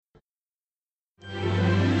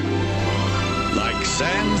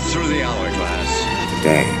through the hourglass.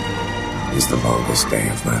 Today is the longest day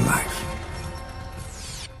of my life.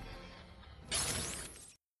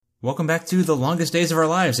 Welcome back to The Longest Days of Our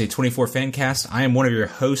Lives, a 24 fan cast. I am one of your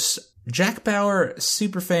hosts, Jack Bauer,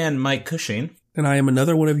 superfan Mike Cushing. And I am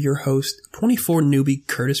another one of your hosts, 24 newbie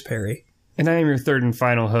Curtis Perry. And I am your third and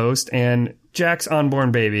final host, and Jack's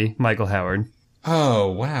unborn baby, Michael Howard.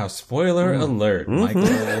 Oh, wow. Spoiler alert,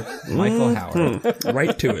 Michael Howard.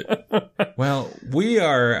 Right to it. Well, we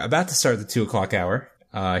are about to start the 2 o'clock hour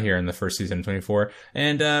here in the first season of 24.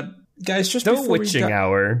 And, guys, just The before witching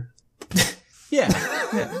hour. Yeah,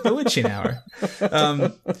 the witching hour.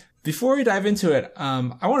 Before we dive into it,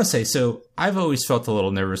 I want to say, so I've always felt a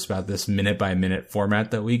little nervous about this minute-by-minute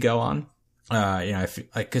format that we go on. I feel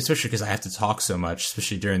like, especially because I have to talk so much,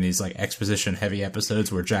 especially during these like exposition-heavy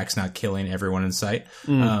episodes where Jack's not killing everyone in sight.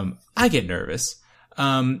 I get nervous.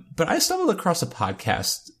 But I stumbled across a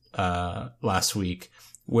podcast last week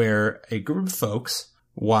where a group of folks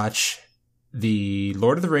watch the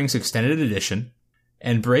Lord of the Rings Extended Edition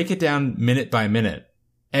and break it down minute by minute.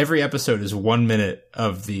 Every episode is 1 minute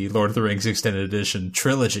of the Lord of the Rings Extended Edition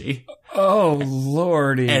trilogy. Oh,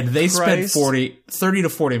 Lordy. And they Christ. spend 30 to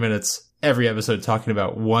 40 minutes every episode talking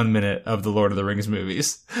about 1 minute of the Lord of the Rings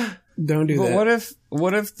movies. Don't do that.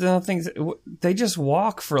 What if the things they just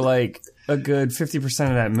walk for like a good 50%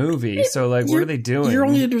 of that movie? So like, what are they doing? You're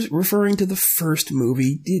only referring to the first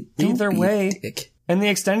movie. Either way. And the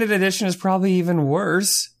extended edition is probably even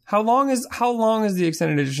worse. How long is the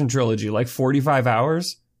extended edition trilogy? Like 45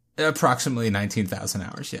 hours? Approximately 19,000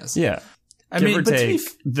 hours, yes. Yeah. Give or take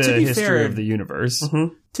the history of the universe.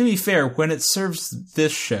 To be fair, when it serves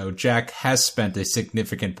this show, Jack has spent a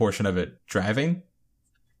significant portion of it driving.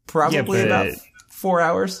 Probably about 4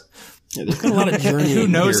 hours. Yeah, there's been a lot of journeying. Who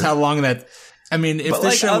knows here. how long that... I mean, if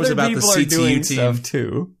this show was about the CTU team...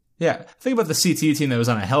 too. Yeah, think about the CTU team that was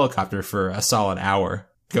on a helicopter for a solid hour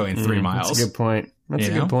going 3 miles. That's a good point.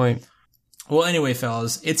 Good point. Well, anyway,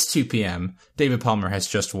 fellas, it's 2 p.m. David Palmer has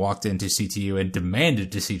just walked into CTU and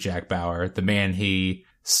demanded to see Jack Bauer, the man he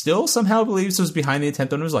still somehow believes was behind the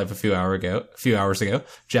attempt on his life a few hours ago.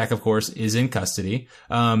 Jack, of course, is in custody.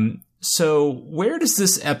 So where does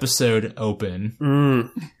this episode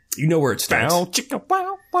open? You know where it starts. Bow, chicka,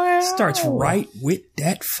 wow, wow. Starts right with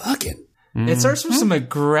that fucking. It starts with some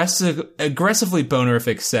aggressively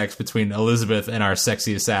bonerific sex between Elizabeth and our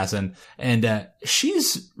sexy assassin, and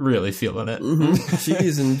she's really feeling it. She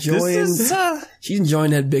is enjoying. She's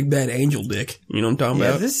enjoying that big bad angel dick. You know what I'm talking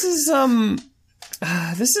about? This is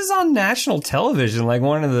on national television, like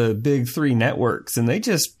one of the big 3 networks, and they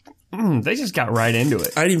just got right into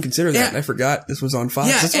it. I didn't even consider that. I forgot this was on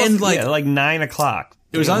Fox. Yeah, and like 9 o'clock.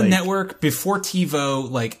 It was on network before TiVo.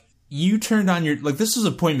 Like, you turned on your, like, this was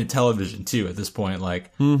appointment television too at this point. Like,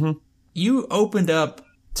 you opened up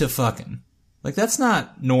to fucking. Like, that's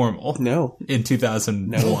not normal. No. In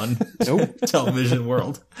 2001 Nope. television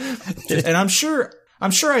world. And I'm sure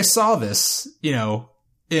I saw this,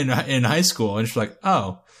 in high school, and she's like,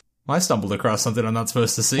 oh, well, I stumbled across something I'm not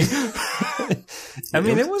supposed to see. I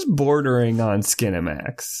mean, it was bordering on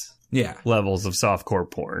Skinamax. Yeah. Levels of softcore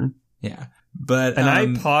porn. Yeah. But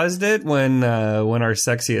I paused it when our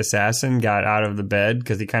sexy assassin got out of the bed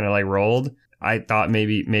because he kind of like rolled. I thought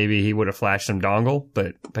maybe he would have flashed some dongle,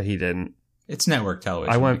 but he didn't. It's network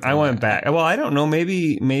television. I went back. Well, I don't know.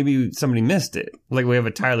 Maybe somebody missed it. Like we have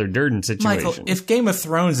a Tyler Durden situation. Michael, if Game of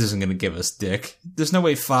Thrones isn't going to give us dick, there's no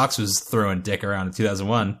way Fox was throwing dick around in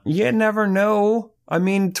 2001. You never know. I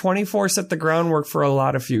mean, 24 set the groundwork for a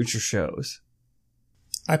lot of future shows.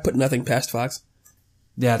 I put nothing past Fox.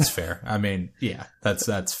 Yeah, that's fair. I mean, yeah, that's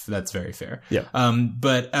very fair. Yeah.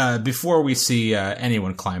 But before we see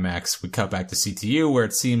anyone climax, we cut back to CTU where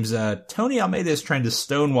it seems Tony Almeida is trying to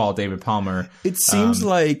stonewall David Palmer. It seems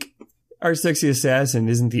like our sexy assassin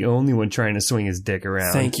isn't the only one trying to swing his dick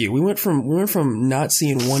around. Thank you. We went from not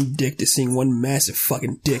seeing one dick to seeing one massive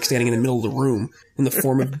fucking dick standing in the middle of the room in the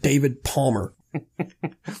form of David Palmer.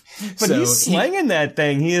 But he's slanging that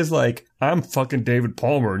thing. He is like, I'm fucking David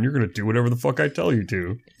Palmer, and you're going to do whatever the fuck I tell you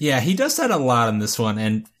to. Yeah, he does that a lot in this one,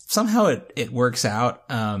 and somehow it works out.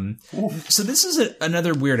 So this is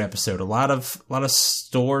another weird episode. A lot of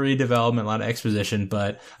story development, a lot of exposition,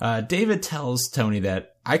 but David tells Tony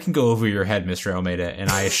that I can go over your head, Mr. Almeida, and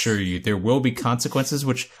I assure you there will be consequences,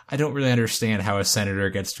 which I don't really understand how a senator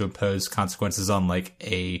gets to impose consequences on like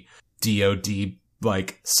a DOD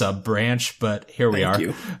like sub branch, but here we are. Thank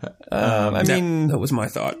you. I mean, that was my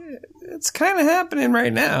thought. It's kind of happening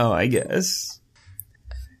right now, I guess.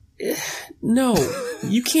 No,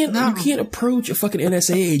 you can't. You can't approach a fucking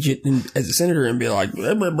NSA agent as a senator and be like,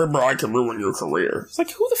 "I can ruin your career." It's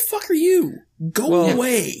like, who the fuck are you? Go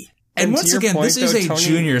away. And once again, this is a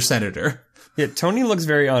junior senator. Yeah, Tony looks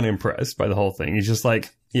very unimpressed by the whole thing. He's just like,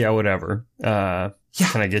 yeah, whatever. Can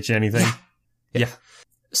I get you anything? Yeah.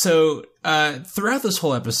 So throughout this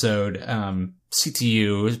whole episode,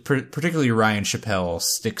 CTU, particularly Ryan Chappelle,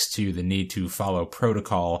 sticks to the need to follow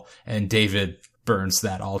protocol, and David burns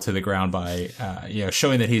that all to the ground by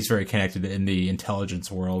showing that he's very connected in the intelligence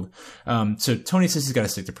world. So Tony says he's got to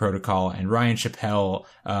stick to protocol, and Ryan Chappelle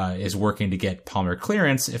is working to get Palmer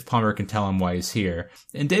clearance if Palmer can tell him why he's here.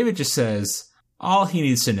 And David just says all he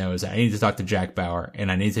needs to know is that I need to talk to Jack Bauer,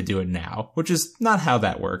 and I need to do it now, which is not how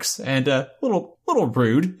that works, and a little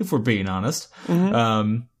rude if we're being honest.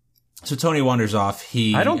 Mm-hmm. So Tony wanders off.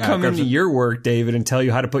 I don't come into your work, David, and tell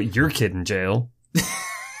you how to put your kid in jail.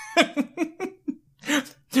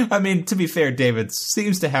 I mean, to be fair, David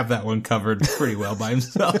seems to have that one covered pretty well by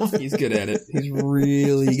himself. He's good at it. He's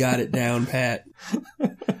really got it down pat.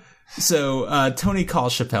 So Tony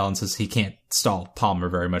calls Chappelle and says he can't stall Palmer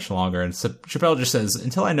very much longer. And so Chappelle just says,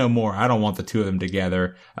 until I know more, I don't want the two of them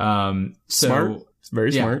together. Smart.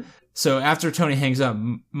 Very smart. So after Tony hangs up,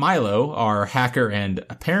 Milo, our hacker and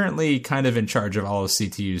apparently kind of in charge of all of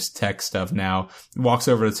CTU's tech stuff now, walks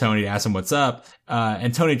over to Tony to ask him what's up.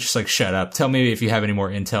 And Tony just like, shut up. Tell me if you have any more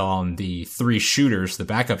intel on the 3 shooters, the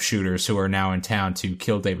backup shooters who are now in town to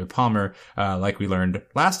kill David Palmer. Like we learned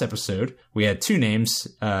last episode, we had 2 names,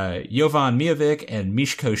 Jovan Miovic and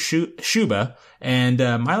Mishko Shuba. And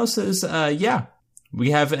Milo says, yeah.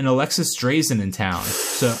 We have an Alexis Drazen in town.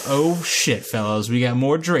 So, oh shit, fellas. We got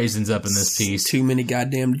more Drazens up in this piece. Too many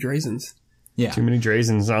goddamn Drazens. Yeah. Too many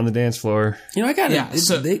Drazens on the dance floor. You know, I got it.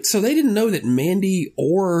 So they didn't know that Mandy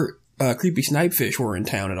or Creepy Snipefish were in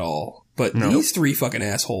town at all. But these 3 fucking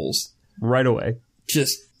assholes. Right away.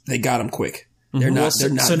 They got them quick. They're not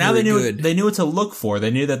so now they knew what to look for.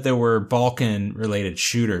 They knew that there were Balkan related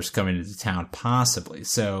shooters coming into town, possibly.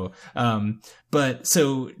 So,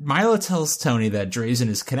 so Milo tells Tony that Drazen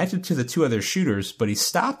is connected to the 2 other shooters, but he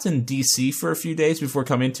stopped in DC for a few days before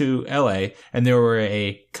coming to LA, and there were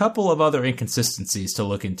a couple of other inconsistencies to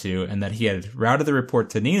look into, and that he had routed the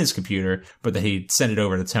report to Nina's computer, but that he'd sent it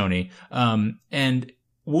over to Tony. And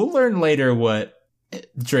we'll learn later what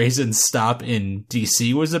Drazen's stop in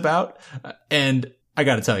DC was about, and I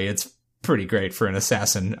gotta tell you, it's pretty great for an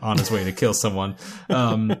assassin on his way to kill someone.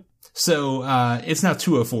 So it's now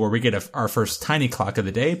 2:04. We get our first tiny clock of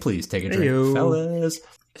the day. Please take a drink, fellas.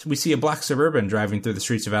 We see a black Suburban driving through the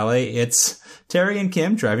streets of LA. It's Terry and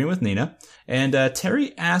Kim driving with Nina. And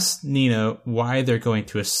Terry asks Nina why they're going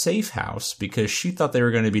to a safe house because she thought they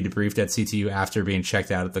were going to be debriefed at CTU after being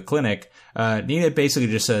checked out at the clinic. Nina basically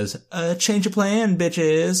just says, change of plan,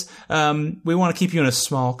 bitches. We want to keep you in a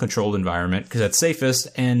small, controlled environment because that's safest.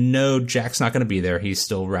 And no, Jack's not going to be there. He's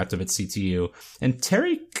still wrapped up at CTU. And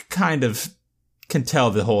Terry kind of can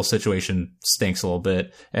tell the whole situation stinks a little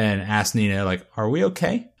bit and asks Nina, like, are we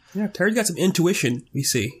okay? Yeah, Terry's got some intuition, we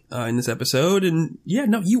see, in this episode. And yeah,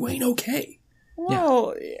 no, you ain't okay.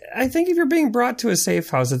 Well, I think if you're being brought to a safe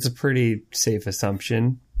house, it's a pretty safe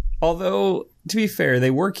assumption. Although, to be fair, they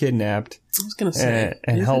were kidnapped. I was going to say.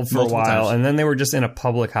 And held for a while. And then they were just in a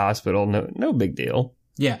public hospital. No big deal.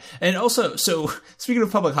 Yeah. And also, so speaking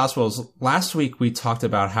of public hospitals, last week we talked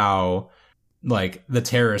about how, like, the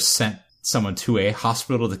terrorists sent someone to a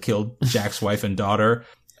hospital to kill Jack's wife and daughter,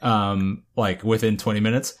 like, within 20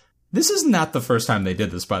 minutes. This is not the first time they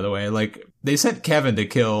did this, by the way. Like, they sent Kevin to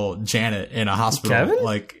kill Janet in a hospital. Kevin?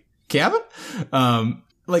 Like, Kevin?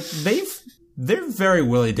 Like, they're very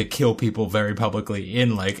willing to kill people very publicly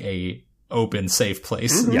in, like, a open, safe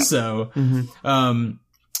place. Mm-hmm.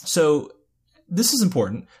 So this is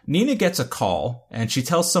important. Nina gets a call, and she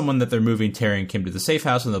tells someone that they're moving Terry and Kim to the safe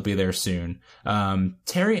house, and they'll be there soon.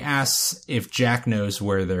 Terry asks if Jack knows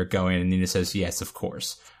where they're going, and Nina says, yes, of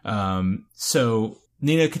course. So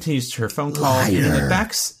Nina continues her phone call.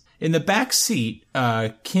 In the back seat,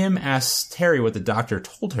 Kim asks Terry what the doctor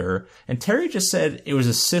told her, and Terry just said it was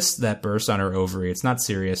a cyst that burst on her ovary. It's not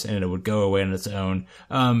serious, and it would go away on its own.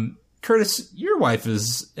 Curtis, your wife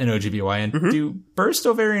is an OGBYN. Mm-hmm. Do burst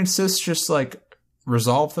ovarian cysts just, like,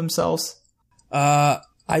 resolve themselves? I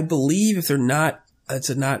believe if they're not, it's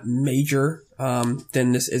not major,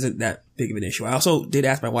 then this isn't that big of an issue. I also did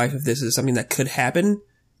ask my wife if this is something that could happen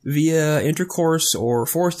via intercourse or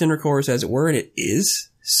forced intercourse, as it were, and it is.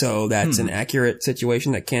 So that's an accurate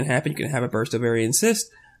situation that can happen. You can have a burst ovarian cyst.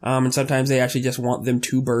 And sometimes they actually just want them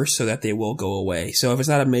to burst so that they will go away. So if it's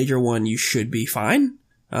not a major one, you should be fine.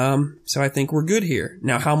 So I think we're good here.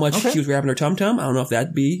 Now, how much she was grabbing her tum-tum, I don't know if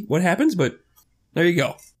that'd be what happens, but there you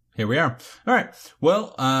go. Here we are. All right.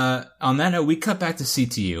 Well, on that note, we cut back to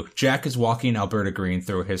CTU. Jack is walking Alberta Green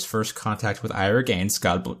through his first contact with Ira Gaines.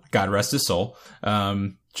 God rest his soul.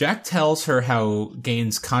 Jack tells her how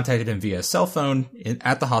Gaines contacted him via cell phone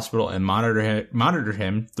at the hospital and monitored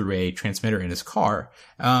him through a transmitter in his car.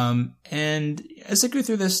 And as they go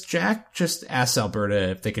through this, Jack just asks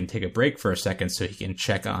Alberta if they can take a break for a second so he can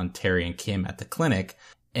check on Terry and Kim at the clinic.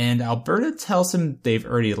 And Alberta tells him they've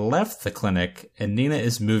already left the clinic and Nina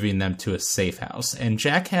is moving them to a safe house. And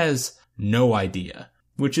Jack has no idea,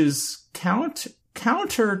 which is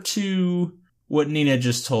counter to what Nina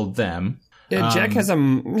just told them. Yeah, Jack has a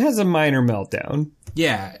minor meltdown.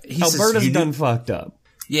 Yeah. Alberta's done fucked up.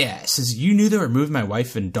 Yeah, says, you knew they were moving my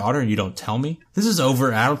wife and daughter and you don't tell me? This is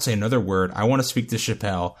over. I don't say another word. I want to speak to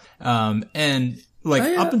Chappelle. And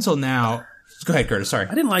up until now, go ahead, Curtis. Sorry.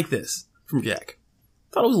 I didn't like this from Jack.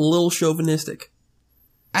 I thought it was a little chauvinistic.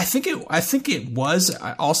 I think it was.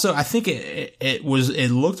 Also, I think it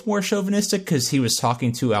looked more chauvinistic because he was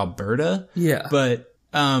talking to Alberta. Yeah. But,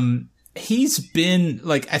 he's been,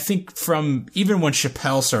 I think from even when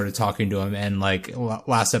Chappelle started talking to him and,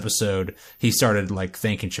 last episode, he started,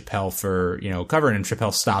 thanking Chappelle for, covering, and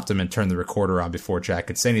Chappelle stopped him and turned the recorder on before Jack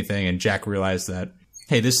could say anything, and Jack realized that,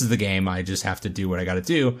 hey, this is the game, I just have to do what I gotta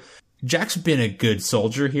do. Jack's been a good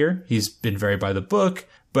soldier here. He's been very by the book,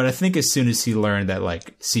 but I think as soon as he learned that,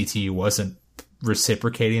 CTU wasn't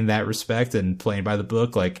reciprocating that respect and playing by the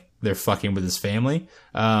book, they're fucking with his family,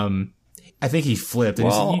 I think he flipped.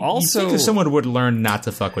 And you think if someone would learn not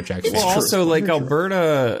to fuck with Jack. Well, also,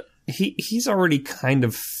 Alberta, he's already kind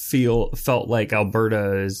of felt like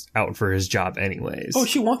Alberta is out for his job anyways. Oh,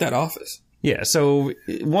 she want that office. Yeah, so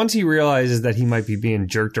once he realizes that he might be being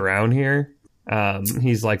jerked around here,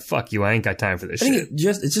 he's like, fuck you, I ain't got time for this shit.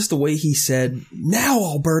 It's just the way he said, now,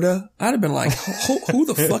 Alberta. I'd have been like, who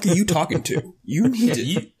the fuck are you talking to? You need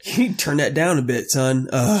to turn that down a bit, son,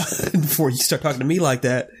 before you start talking to me like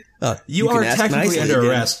that. You are technically under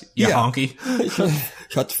arrest, you honky.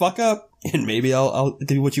 Shut the fuck up, and maybe I'll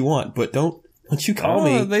give you what you want, but don't you call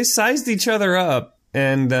me. They sized each other up,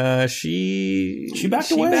 and she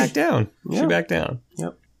backed away. Backed down. Yep. She backed down.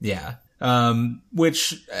 Yep. Yeah.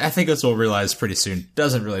 Which I think us will realize pretty soon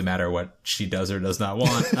doesn't really matter what she does or does not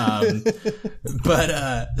want.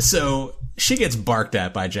 So she gets barked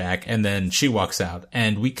at by Jack and then she walks out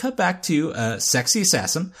and we cut back to Sexy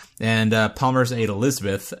Assassin and Palmer's aide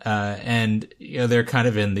Elizabeth, and they're kind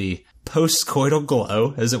of in the post-coital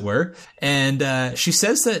glow, as it were, and she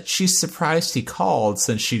says that she's surprised he called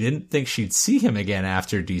since she didn't think she'd see him again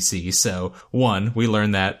after DC. So one, we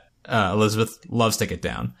learn that Elizabeth loves to get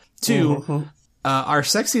down. Two, our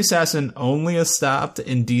sexy assassin only has stopped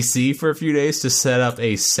in DC for a few days to set up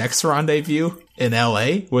a sex rendezvous in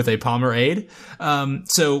LA with a Palmer aide.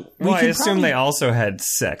 So I assume they also had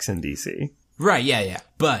sex in DC. Right, yeah.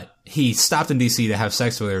 But he stopped in DC to have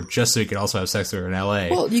sex with her just so he could also have sex with her in LA.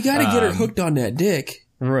 Well, you gotta get her hooked on that dick.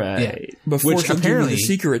 Right. Yeah. Before she'll give you the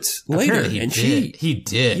secrets later. He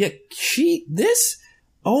did. Yeah,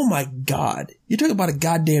 oh my God. You talk about a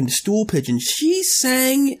goddamn stool pigeon. She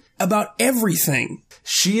sang about everything.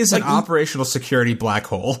 She is an operational security black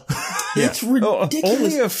hole. It's ridiculous.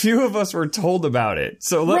 Only a few of us were told about it.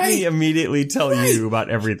 So let me immediately tell you about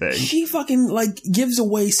everything. She fucking gives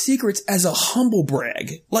away secrets as a humble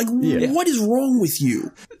brag. What is wrong with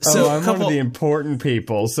you? So I'm one of the important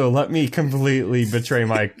people. So let me completely betray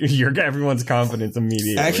everyone's confidence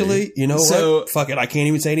immediately. Actually, you know what? Fuck it. I can't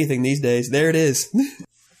even say anything these days. There it is.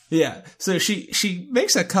 Yeah. So she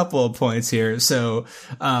makes a couple of points here. So,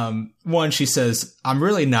 one, she says, I'm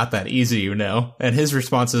really not that easy, and his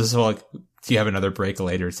response is, well, do you have another break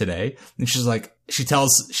later today? And she's like, she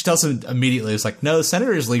tells him immediately, it's like, no, the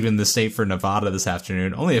senator is leaving the state for Nevada this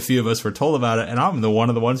afternoon. Only a few of us were told about it. And I'm one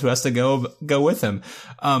of the ones who has to go with him.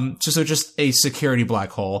 Just a security black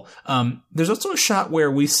hole. There's also a shot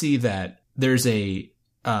where we see that there's a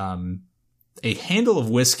handle of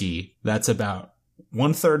whiskey that's about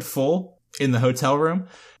 1/3 full in the hotel room,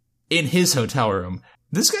 in his hotel room.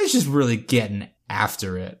 This guy's just really getting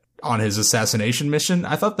after it on his assassination mission.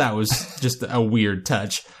 I thought that was just a weird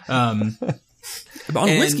touch. On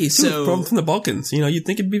whiskey, too, from the Balkans. You'd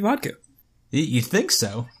think it'd be vodka. You'd think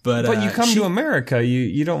so, but you come to America,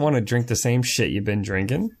 you don't want to drink the same shit you've been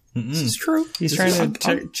drinking. This is true. He's trying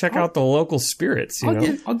to check out the local spirits,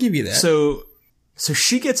 I'll give you that. So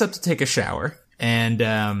she gets up to take a shower.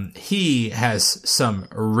 And he has some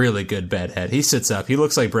really good bedhead. He sits up. He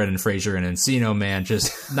looks like Brendan Fraser in Encino Man,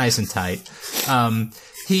 just nice and tight.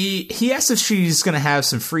 He asks if she's going to have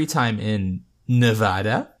some free time in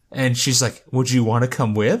Nevada. And she's like, would you want to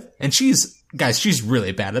come with? And she's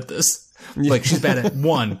really bad at this. Like, she's bad at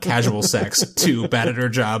 1, casual sex, 2, bad at her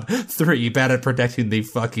job, 3, bad at protecting the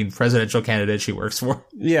fucking presidential candidate she works for.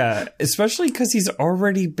 Yeah, especially because he's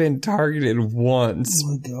already been targeted once.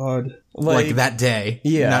 Oh my god. Like that day.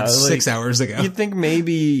 Yeah. Not 6 hours ago. You'd think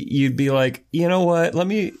maybe you'd be like, you know what? Let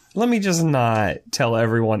me just not tell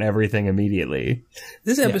everyone everything immediately.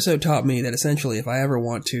 This episode taught me that essentially if I ever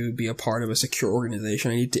want to be a part of a secure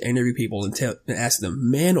organization, I need to interview people and ask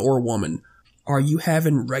them, man or woman, are you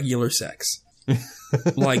having regular sex?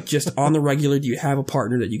 Like, just on the regular, do you have a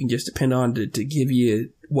partner that you can just depend on to give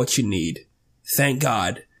you what you need? Thank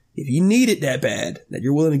God. If you need it that bad, that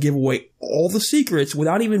you're willing to give away all the secrets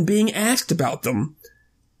without even being asked about them,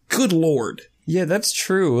 good Lord. Yeah, that's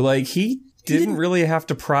true. Like, he didn't really have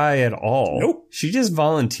to pry at all. Nope. She just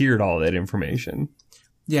volunteered all that information.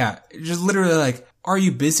 Yeah, just literally like, are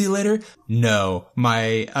you busy later? No,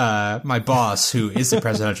 my boss, who is the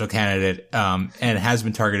presidential candidate, and has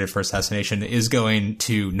been targeted for assassination, is going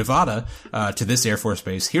to Nevada, to this Air Force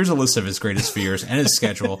base. Here's a list of his greatest fears and his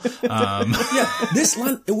schedule. Yeah, this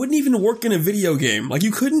line, it wouldn't even work in a video game. Like,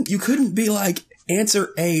 you couldn't be like,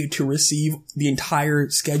 answer A to receive the entire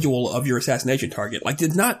schedule of your assassination target. Like,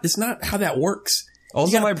 it's not how that works.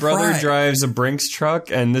 Also, my brother drives a Brinks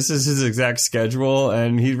truck, and this is his exact schedule,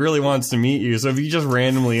 and he really wants to meet you. So if you just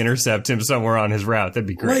randomly intercept him somewhere on his route, that'd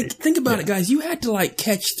be great. Like, think about it, guys. You had to, like,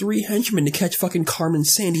 catch 3 henchmen to catch fucking Carmen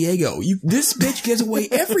Sandiego. This bitch gives away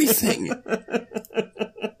everything.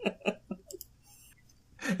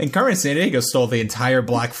 And Carmen Sandiego stole the entire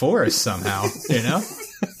Black Forest somehow, you know?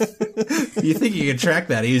 You think you can track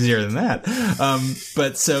that easier than that.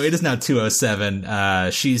 But so it is now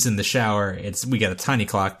 2:07. She's in the shower. We got a tiny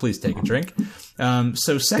clock. Please take a drink.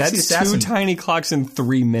 So Sexy Assassin. 2 tiny clocks in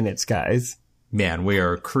 3 minutes, guys. Man, we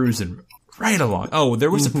are cruising right along. Oh,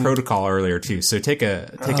 there was a protocol earlier too. So take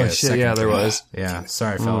a second. Yeah, there was. Yeah.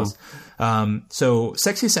 Sorry, fellas. So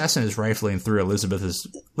Sexy Assassin is rifling through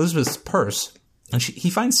Elizabeth's purse. And he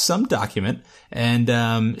finds some document,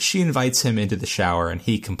 and she invites him into the shower, and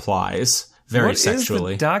he complies very sexually.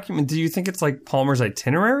 What is the document? Do you think it's like Palmer's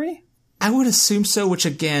itinerary? I would assume so, which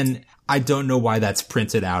again, I don't know why that's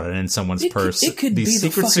printed out and in someone's purse. It could be the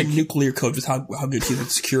fucking nuclear code with how good she is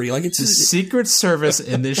with security. Like, it's the Secret Service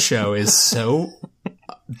in this show is so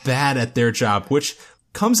bad at their job, which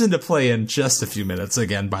comes into play in just a few minutes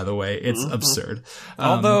again, by the way. It's absurd.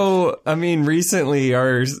 Although, I mean, recently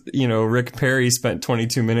Rick Perry spent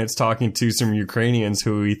 22 minutes talking to some Ukrainians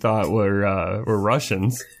who he thought were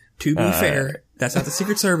Russians. To be fair, that's not the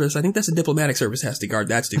Secret Service. I think that's the diplomatic service has to guard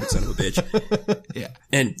that stupid son of a bitch. Yeah.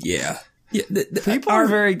 And yeah. People are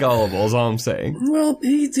very gullible, is all I'm saying. Well,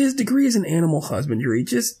 his degree is in animal husbandry.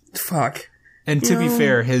 Just fuck. And to be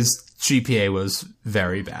fair, his GPA was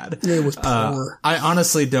very bad. It was poor. I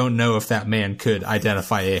honestly don't know if that man could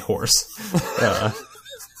identify a horse.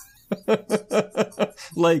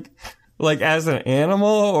 Like as an animal,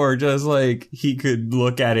 or just like he could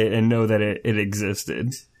look at it and know that it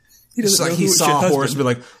existed. It's like he saw a horse and be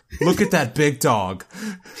like, look at that big dog.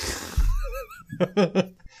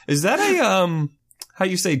 Is that a, how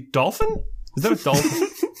you say dolphin? Is that a dolphin?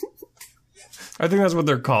 I think that's what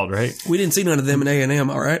they're called, right? We didn't see none of them in A&M,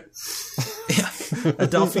 all right? Yeah, a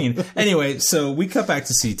dolphin. Anyway, so we cut back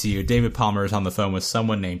to CTU. David Palmer is on the phone with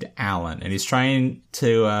someone named Alan, and he's trying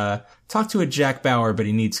to talk to a Jack Bauer, but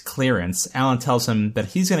he needs clearance. Alan tells him that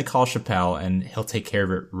he's going to call Chappelle, and he'll take care of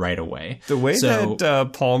it right away. The way that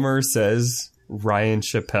Palmer says Ryan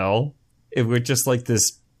Chappelle, it would just like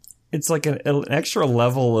this, it's like an extra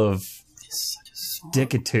level of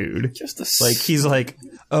dickitude. Like, he's like,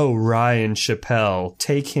 oh, Ryan Chappelle,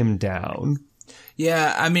 take him down.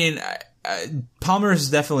 Yeah, I mean, Palmer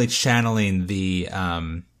is definitely channeling the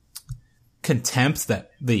contempt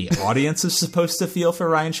that the audience is supposed to feel for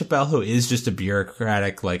Ryan Chappelle, who is just a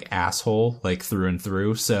bureaucratic, like, asshole, like, through and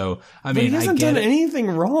through. So, I mean, he hasn't done anything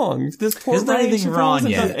wrong. This poor Ryan Chappelle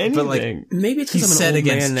hasn't done anything. But, like, maybe it's because I'm an old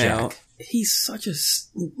man now. He's such a...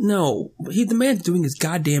 No. The man's doing his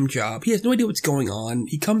goddamn job. He has no idea what's going on.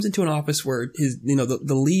 He comes into an office where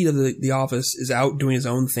the lead of the office is out doing his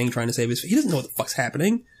own thing, trying to save his... He doesn't know what the fuck's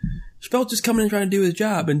happening. Chappelle's just coming in trying to do his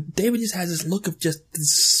job, and David just has this look of just the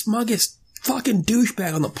smuggest fucking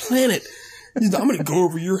douchebag on the planet. He's like, I'm gonna go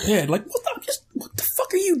over your head. Like, what the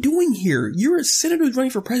fuck are you doing here? You're a senator who's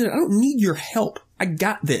running for president. I don't need your help. I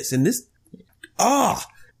got this. And this...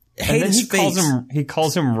 And then he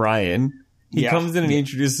calls him Ryan. He comes in and he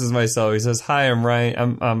introduces himself. He says, "Hi, I'm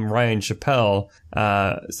Ryan. I'm Ryan Chappelle,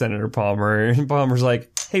 Senator Palmer." And Palmer's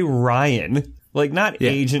like, "Hey, Ryan." Like, not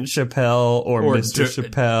Agent Chappelle or Mr.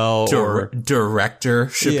 Chappelle or Director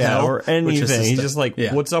Chappelle. or anything. He's just like,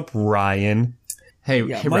 what's up, Ryan? Hey,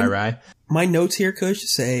 Rai. My notes here, Kush,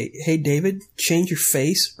 say, hey, David, change your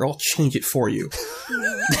face or I'll change it for you.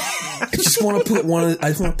 I just want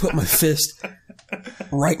to put my fist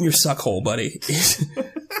right in your suck hole, buddy.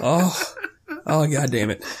 oh, God damn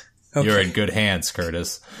it. Okay. You're in good hands,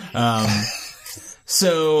 Curtis.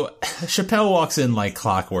 So Chappelle walks in like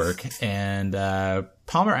clockwork, and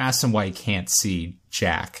Palmer asks him why he can't see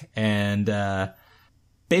Jack. And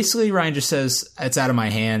basically, Ryan just says, it's out of my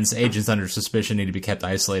hands. Agents under suspicion need to be kept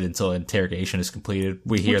isolated until interrogation is completed.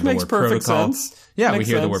 We hear the word protocol. Sense. Yeah, Makes we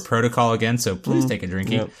hear the sense. word protocol again, so please take a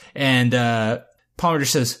drinky. Yep. And Palmer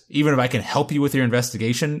just says, even if I can help you with your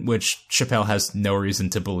investigation, which Chappelle has no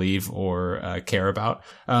reason to believe or care about.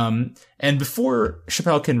 And before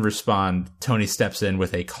Chappelle can respond, Tony steps in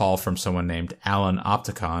with a call from someone named Alan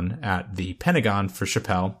Opticon at the Pentagon for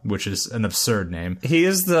Chappelle, which is an absurd name.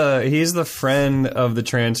 He's the friend of the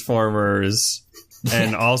Transformers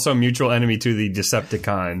and also mutual enemy to the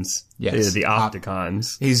Decepticons. Yes. The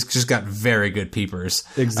Opticons. He's just got very good peepers.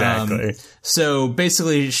 Exactly. So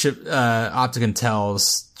basically, Opticon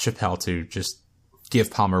tells Chappelle to just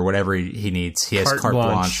give Palmer whatever he needs. He has carte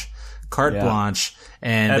blanche. Carte blanche.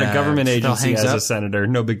 And at a government Chappelle agency as up. a senator.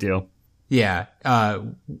 No big deal. Yeah.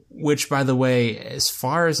 Which, by the way, as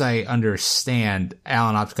far as I understand,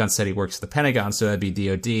 Alan Opticon said he works at the Pentagon, so that'd be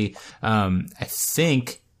DOD. I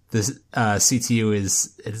think the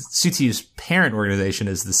CTU's parent organization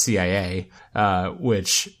is the CIA,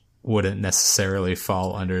 which wouldn't necessarily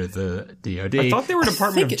fall under the DOD. I thought they were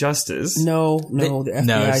Department of Justice. No, the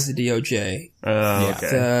FBI is the DOJ.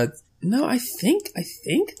 Okay. I think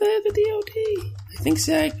the DOD. I think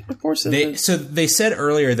SAG reports that. So they said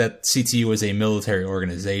earlier that CTU was a military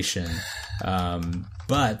organization,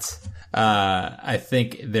 but I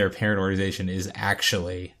think their parent organization is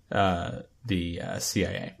actually the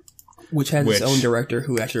CIA. Which has its own director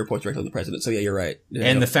who actually reports directly to the president. So yeah, you're right.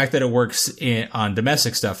 And the fact that it works on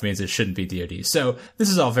domestic stuff means it shouldn't be DoD. So this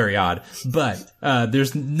is all very odd. But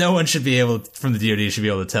there's no one should be able from the DoD should be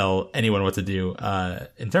able to tell anyone what to do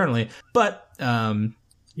internally. But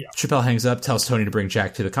Chappelle hangs up, tells Tony to bring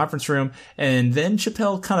Jack to the conference room, and then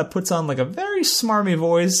Chappelle kind of puts on like a very smarmy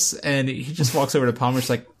voice, and he just walks over to Palmer, just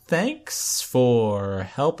like, thanks for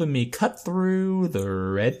helping me cut through the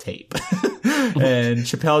red tape. And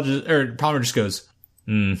Palmer just goes,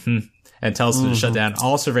 and tells him to shut down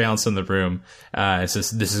all surveillance in the room. It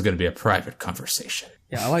says, this is going to be a private conversation.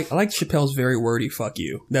 Yeah, I like Chappelle's very wordy "fuck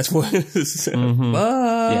you." That's what it is.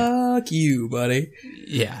 Fuck you, buddy.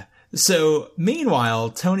 Yeah. So,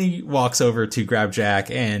 meanwhile, Tony walks over to grab Jack,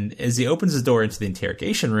 and as he opens the door into the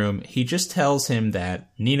interrogation room, he just tells him that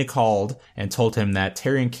Nina called and told him that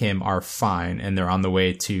Terry and Kim are fine, and they're on the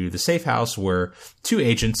way to the safe house where two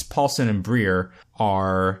agents, Paulson and Breer,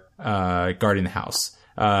 are guarding the house.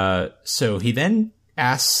 So he then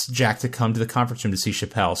asks Jack to come to the conference room to see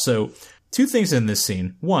Chappelle. So, two things in this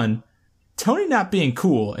scene. One, Tony not being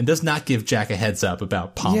cool and does not give Jack a heads up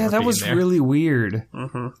about Palmer being there. Yeah, that was really weird.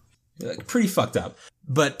 Mm-hmm. Pretty fucked up.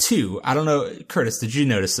 But two, I don't know, Curtis, did you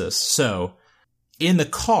notice this? So, in the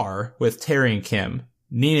car with Terry and Kim,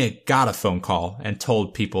 Nina got a phone call and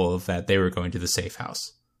told people that they were going to the safe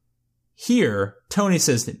house. Here, Tony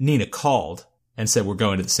says that Nina called and said, we're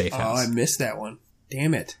going to the safe house. Oh, I missed that one.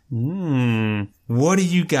 Damn it. What do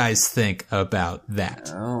you guys think about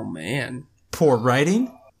that? Oh, man. Poor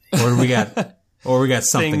writing? Or we got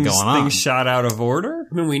something going on? Things shot out of order?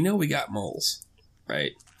 I mean, we know we got moles,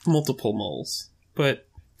 right? Multiple moles. But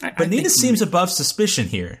Nina seems above suspicion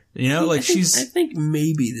here. You know, I think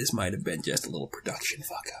maybe this might have been just a little production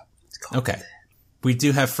fuck up. Okay. We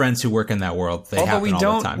do have friends who work in that world. They happen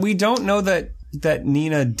all the time. We don't know that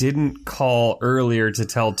Nina didn't call earlier to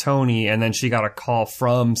tell Tony, and then she got a call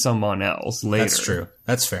from someone else later. That's true.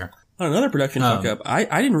 That's fair. Another production fuck up. I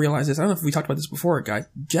didn't realize this. I don't know if we talked about this before, guy.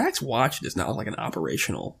 Jack's watch does not look like an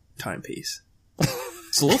operational timepiece.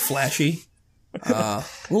 It's a little flashy. A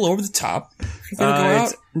little over the top. You're gonna go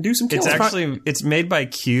out and do some killing. It's made by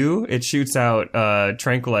Q. It shoots out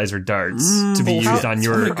tranquilizer darts to be used on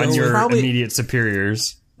your immediate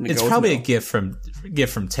superiors. It's probably a gift from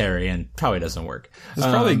Terry, and probably doesn't work. It's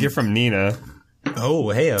probably a gift from Nina. Oh,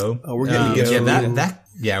 heyo. Oh, we're getting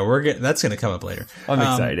that's going to come up later. I'm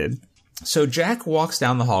excited. So Jack walks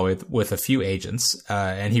down the hallway with a few agents,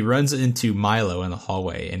 and he runs into Milo in the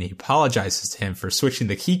hallway, and he apologizes to him for switching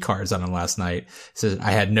the key cards on him last night. He says,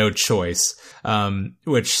 I had no choice.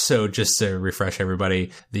 So just to refresh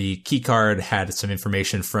everybody, the key card had some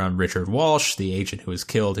information from Richard Walsh, the agent who was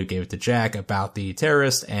killed, who gave it to Jack about the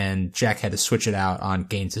terrorist, and Jack had to switch it out on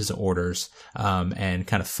Gaines's orders, and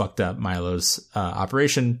kind of fucked up Milo's,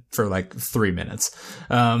 operation for like 3 minutes.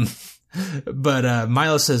 But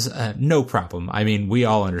Milo says, no problem. I mean, we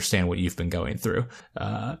all understand what you've been going through.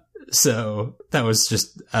 So that was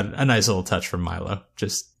just a nice little touch from Milo,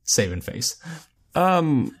 just saving face.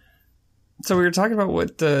 So we were talking about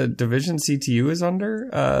what the division CTU is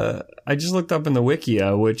under. I just looked up in the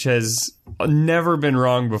Wikia, which has never been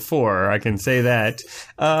wrong before. I can say that.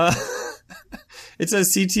 It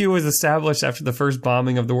says CTU was established after the first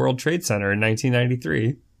bombing of the World Trade Center in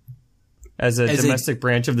 1993. As a domestic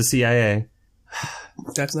branch of the CIA.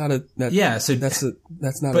 That's not a... That's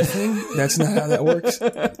not a thing. That's not how that works.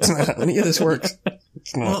 That's not how any of this works.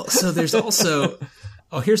 Well, so there's also...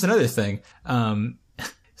 Oh, here's another thing.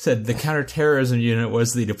 Said the counterterrorism unit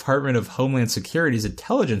was the Department of Homeland Security's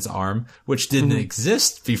intelligence arm, which didn't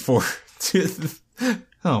exist before.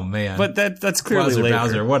 Oh, man. But that's clearly later.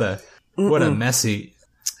 Bowser, what a messy...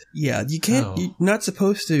 Yeah, you can't. You're not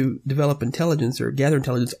supposed to develop intelligence or gather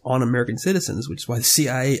intelligence on American citizens, which is why the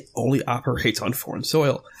CIA only operates on foreign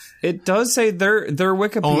soil. It does say their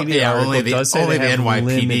Wikipedia article does say only they the have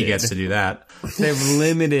NYPD gets to do that. They have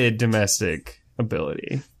limited domestic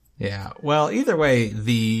ability. Yeah. Well, either way,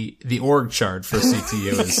 the org chart for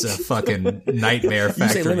CTU is a fucking nightmare factory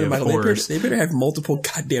you say limited, of Michael, horrors. They better have multiple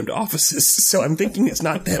goddamned offices. So I'm thinking it's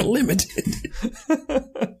not that limited.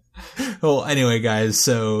 Well, anyway, guys,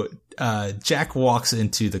 so Jack walks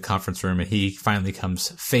into the conference room and he finally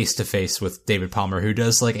comes face to face with David Palmer, who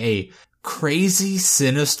does like a crazy,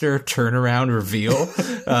 sinister turnaround reveal,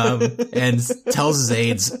 and tells his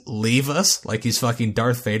aides, leave us, like he's fucking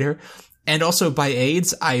Darth Vader. And also by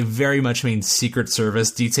aides, I very much mean Secret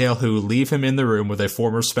Service detail who leave him in the room with a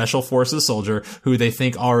former Special Forces soldier who they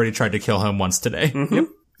think already tried to kill him once today. Mm-hmm.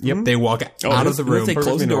 Yep. They walk out of the room they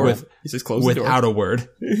close the door. He says, close the door. Without a word.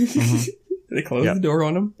 They close the door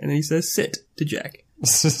on him, and then he says, sit to Jack.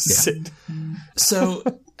 Sit. So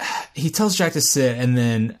he tells Jack to sit, and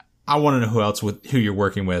then I want to know who you're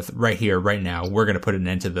working with right here, right now. We're going to put an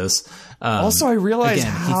end to this. Also, I realize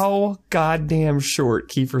how goddamn short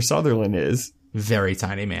Kiefer Sutherland is. Very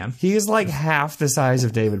tiny man. He is like half the size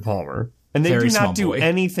of David Palmer. And they Very do not do boy.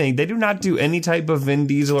 anything. They do not do any type of Vin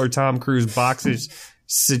Diesel or Tom Cruise boxes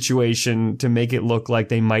situation to make it look like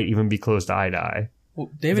they might even be close to eye to eye.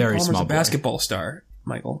 Well, David Very Palmer's small a boy. basketball star,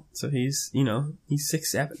 Michael. So he's 6'7",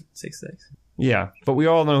 6'6". Yeah, but we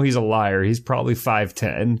all know he's a liar. He's probably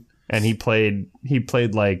 5'10", and he played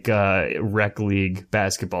like rec league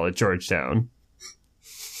basketball at Georgetown.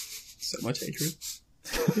 So much hatred.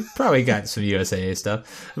 Probably got some USAA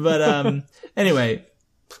stuff. But anyway,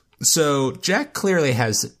 so Jack clearly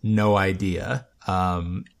has no idea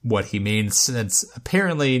what he means, since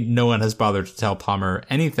apparently no one has bothered to tell Palmer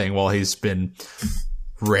anything while he's been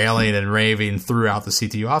railing and raving throughout the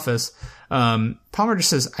CTU office. Palmer just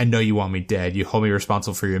says, I know you want me dead. You hold me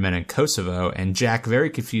responsible for your men in Kosovo. And Jack, very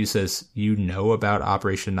confused, says, you know about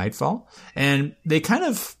Operation Nightfall? And they kind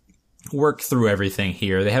of work through everything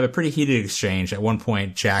here. They have a pretty heated exchange. At one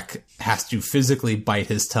point, Jack has to physically bite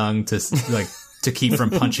his tongue to keep from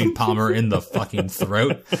punching Palmer in the fucking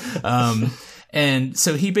throat. And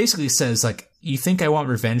so he basically says, like, you think I want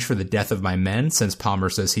revenge for the death of my men? Since Palmer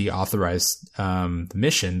says he authorized the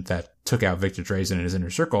mission that took out Victor Drazen in his inner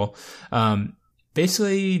circle.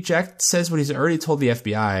 Basically, Jack says what he's already told the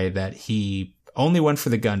FBI, that he only went for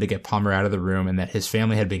the gun to get Palmer out of the room and that his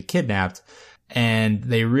family had been kidnapped. And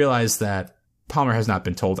they realize that Palmer has not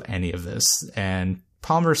been told any of this. And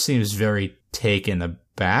Palmer seems very taken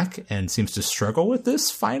aback and seems to struggle with this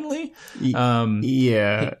finally.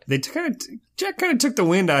 Yeah. Jack kind of took the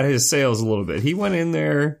wind out of his sails a little bit. He went in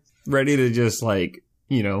there ready to just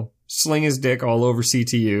sling his dick all over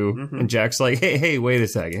CTU. Mm-hmm. And Jack's like, hey, wait a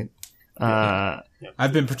second.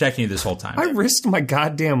 I've been protecting you this whole time. I risked my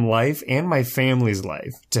goddamn life and my family's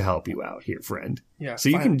life to help you out here, friend. Yeah. So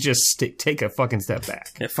you can just take a fucking step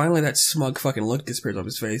back. Yeah, finally that smug fucking look disappears off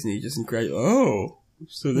his face, and he just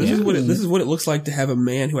so this is what it looks like to have a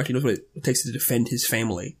man who actually knows what it takes to defend his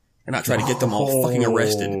family and not try to get them all fucking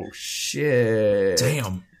arrested. Oh shit!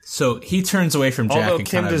 Damn. So he turns away from Jack. Although and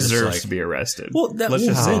Kim kind of deserves to be arrested. Well,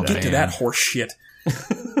 we'll get to that horse shit.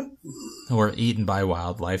 Or eaten by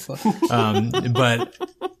wildlife. But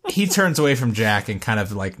he turns away from Jack and kind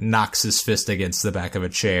of like knocks his fist against the back of a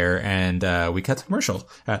chair, and we cut to commercial.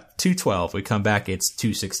 2:12. We come back. It's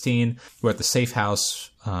 2:16. We're at the safe house.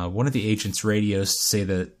 One of the agents radios to say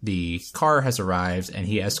that the car has arrived, and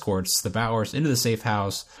he escorts the Bowers into the safe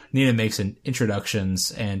house. Nina makes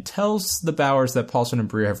introductions and tells the Bowers that Paulson and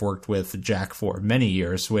Brea have worked with Jack for many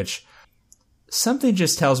years, which something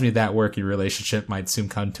just tells me that working relationship might soon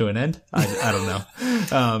come to an end. I don't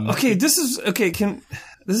know.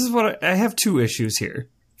 This is what I have two issues here.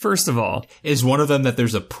 First of all, is one of them that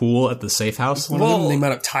there's a pool at the safe house? One of them the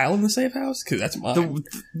amount of tile in the safe house? Because that's mine.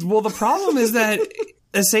 The problem is that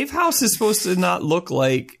a safe house is supposed to not look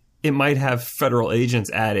like it might have federal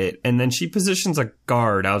agents at it, and then she positions a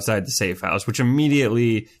guard outside the safe house, which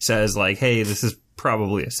immediately says like, "Hey, this is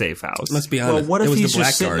probably a safe house." Let's be honest. Well, what if it was he's the black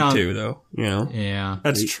just sitting guard on too, though? You know, yeah,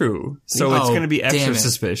 that's true. So it's going to be extra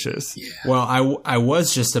suspicious. Yeah. Well, I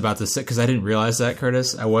was just about to say, because I didn't realize that,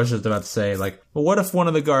 Curtis. I was just about to say, like, well, what if one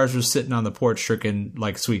of the guards was sitting on the porch drinking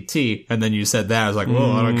like sweet tea, and then you said that? I was like,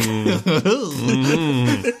 whoa, I don't.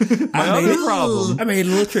 I made it a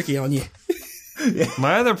little tricky on you.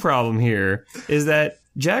 My other problem here is that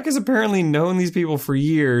Jack has apparently known these people for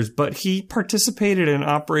years, but he participated in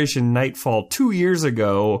Operation Nightfall 2 years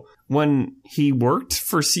ago when he worked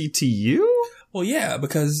for CTU? Well, yeah,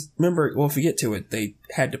 because remember, if we get to it, they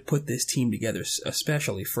had to put this team together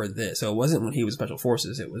especially for this. So it wasn't when he was Special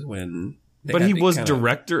Forces, it was when... But he was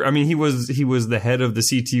director. I mean, he was the head of the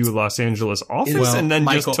CTU Los Angeles office, and then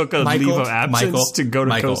just took a leave of absence to go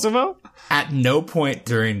to Kosovo? At no point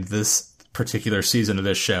during this particular season of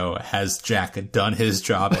this show has Jack done his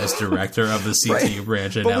job as director of the CTU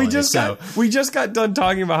branch in but LA. We just got done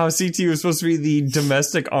talking about how CTU is supposed to be the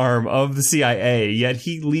domestic arm of the CIA, yet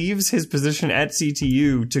he leaves his position at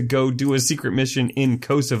CTU to go do a secret mission in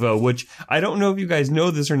Kosovo, which I don't know if you guys know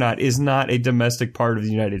this or not, is not a domestic part of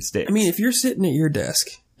the United States. I mean, if you're sitting at your desk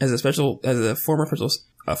as a former Special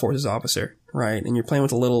Forces officer, right, and you're playing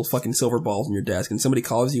with the little fucking silver balls on your desk, and somebody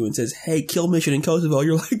calls you and says, "Hey, kill mission in Kosovo,"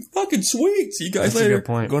 you're like, "Fucking sweet! See you guys later." Good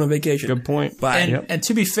point. Going on vacation. Good point. Bye. And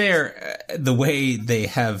to be fair, the way they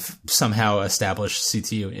have somehow established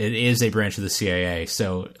CTU, it is a branch of the CIA.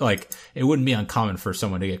 So, like, it wouldn't be uncommon for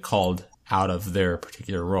someone to get called out of their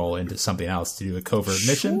particular role into something else to do a covert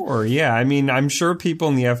mission. Sure, yeah. I mean, I'm sure people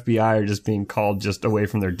in the FBI are just being called just away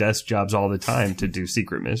from their desk jobs all the time to do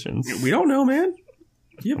secret missions. We don't know, man.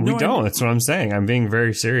 We don't. That's what I'm saying. I'm being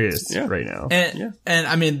very serious right now. And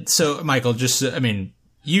I mean, so Michael,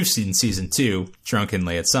 you've seen season 2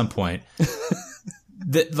 drunkenly at some point.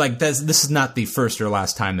 This is not the first or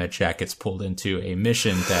last time that Jack gets pulled into a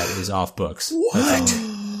mission that is off books. What?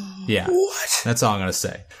 Yeah. What? That's all I'm going to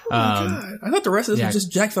say. Oh my God. I thought the rest of this was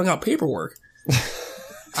just Jack filling out paperwork.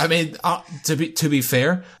 I mean, to be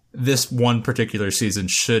fair, this one particular season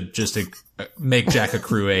should just make Jack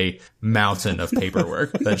accrue a mountain of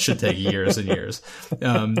paperwork that should take years and years.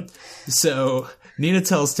 So Nina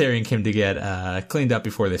tells Terry and Kim to get cleaned up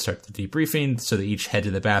before they start the debriefing, so they each head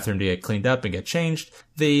to the bathroom to get cleaned up and get changed.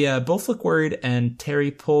 They both look worried, and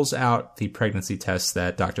Terry pulls out the pregnancy test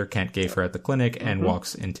that Dr. Kent gave her at the clinic and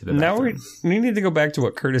walks into the bathroom. Now we need to go back to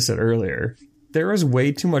what Curtis said earlier. There is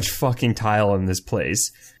way too much fucking tile in this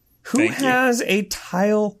place. Who has a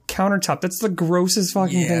tile countertop? That's the grossest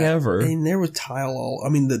fucking thing ever. I mean, there was tile all... I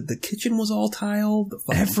mean, the kitchen was all tile. The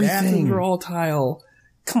fucking bathrooms were all tile.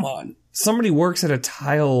 Come on. Somebody works at a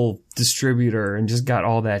tile distributor and just got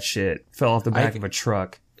all that shit. Fell off the back of a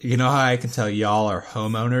truck. You know how I can tell y'all are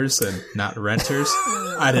homeowners and not renters?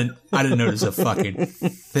 I didn't notice a fucking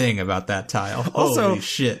thing about that tile. Also, holy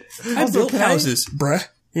shit. I built houses, bruh.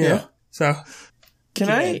 Yeah. So... Can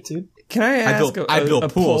I ask I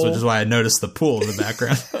built pools, poll? which is why I noticed the pool in the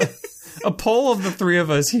background. A poll of the three of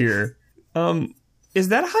us here. Is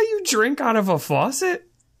that how you drink out of a faucet?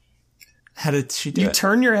 How did she do it? You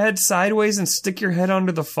turn your head sideways and stick your head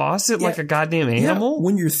under the faucet like a goddamn animal? Yeah,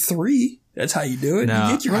 when you're 3, that's how you do it. No,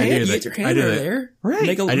 you get your hand under there. Right.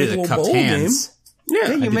 Make a I do the little cupped bowl hands. game. Yeah,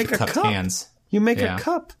 I you do make the a cupped cup. hands. You make a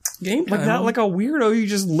cup. Game time. But not like a weirdo. You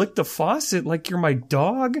just lick the faucet like you're my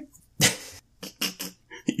dog.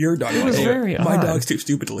 Your dog. It was very My odd. dog's too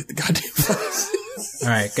stupid to lick the goddamn faucet. All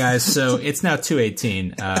right, guys. So it's now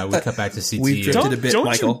 2:18. We cut back to CTU. We've drifted a bit, Don't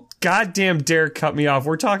Michael. you goddamn dare cut me off.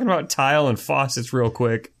 We're talking about tile and faucets real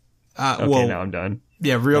quick. Okay, now I'm done.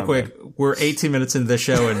 Yeah, real quick. We're 18 minutes into the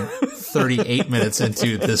show and 38 minutes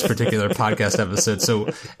into this particular podcast episode.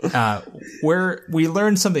 So we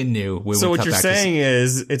learned something new. So what you're saying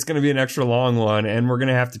is it's going to be an extra long one, and we're going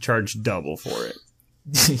to have to charge double for it.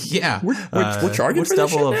 Yeah. We're charging for this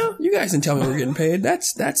shit double now? You guys didn't tell me we're getting paid.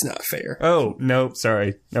 That's not fair. Oh, no,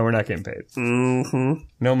 sorry. No, we're not getting paid. Mm-hmm.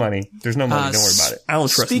 No money. There's no money. Don't worry about it. I don't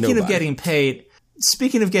trust Speaking nobody. of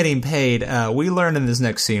getting paid, we learn in this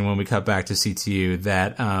next scene when we cut back to CTU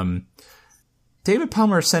that David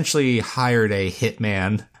Palmer essentially hired a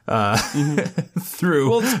hitman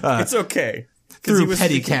through It's okay. through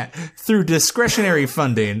through discretionary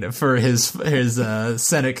funding for his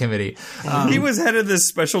Senate committee. He was head of this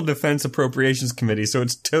Special Defense Appropriations Committee, so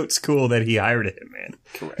it's totes cool that he hired a hitman.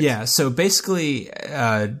 Correct. Yeah, so basically,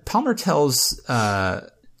 Palmer tells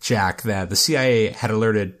Jack that the CIA had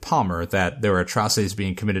alerted Palmer that there were atrocities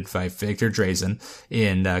being committed by Victor Drazen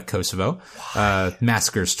in Kosovo.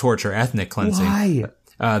 Massacres, torture, ethnic cleansing. Why?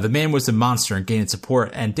 The man was a monster and gained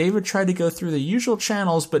support, and David tried to go through the usual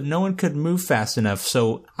channels, but no one could move fast enough,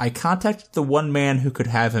 so I contacted the one man who could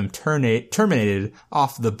have him terminated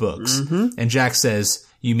off the books. Mm-hmm. And Jack says,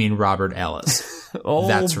 "You mean Robert Ellis." Oh,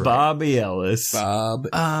 That's right. Bobby Ellis. Bob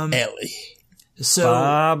Ellie. So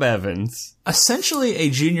Bob Evans. essentially a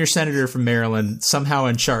junior senator from Maryland, somehow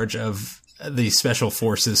in charge of the Special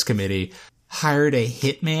Forces Committee, hired a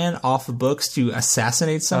hitman off the books to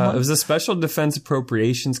assassinate someone. It was a Special Defense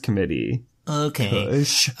Appropriations Committee. Okay.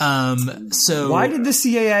 Push. So Why did the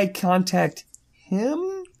CIA contact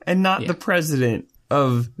him and not the president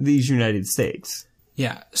of these United States?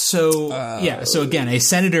 Yeah. So So again, a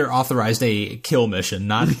senator authorized a kill mission,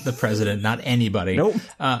 not the president, not anybody. Nope.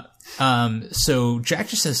 So Jack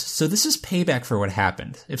just says, so this is payback for what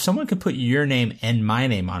happened. If someone can put your name and my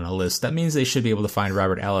name on a list, that means they should be able to find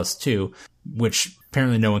Robert Ellis too, which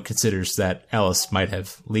apparently no one considers that Ellis might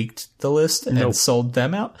have leaked the list and sold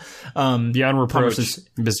them out. Beyond reproach,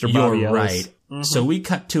 Mr. Bobby You're Ellis. right. Mm-hmm. So we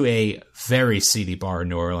cut to a very seedy bar in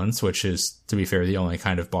New Orleans, which is, to be fair, the only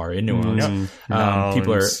kind of bar in New Orleans.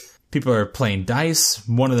 People are playing dice.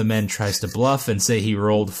 One of the men tries to bluff and say he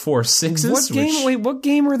rolled 4 sixes. What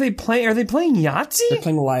game are they playing? Are they playing Yahtzee? They're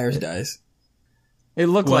playing liar's dice. It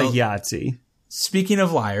looked like Yahtzee. Speaking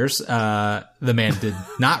of liars, the man did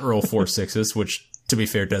not roll 4 sixes, which, to be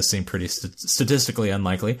fair, does seem pretty statistically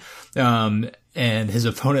unlikely. And his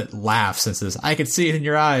opponent laughs and says, "I could see it in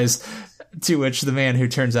your eyes." To which the man, who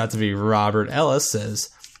turns out to be Robert Ellis, says,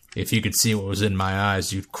 "If you could see what was in my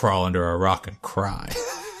eyes, you'd crawl under a rock and cry."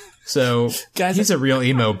 So Guys, he's a real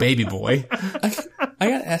emo baby boy. I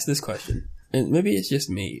gotta ask this question, and maybe it's just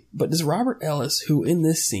me, but does Robert Ellis, who in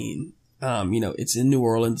this scene, it's in New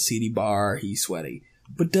Orleans, seedy bar, he's sweaty,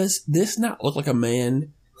 but does this not look like a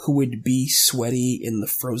man who would be sweaty in the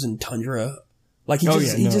frozen tundra? Like he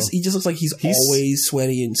just looks like he's always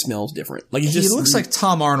sweaty and smells different. Like He looks like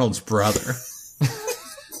Tom Arnold's brother.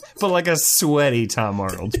 But like a sweaty Tom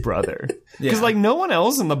Arnold's brother. Because like no one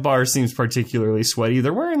else in the bar seems particularly sweaty.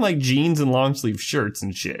 They're wearing like jeans and long sleeve shirts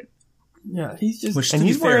and shit. Yeah, he's just... And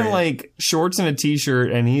he's wearing like shorts and a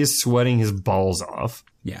t-shirt and he is sweating his balls off.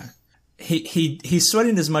 Yeah. He's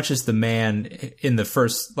sweating as much as the man in the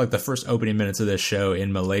first opening minutes of this show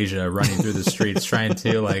in Malaysia, running through the streets trying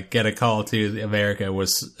to like get a call to America.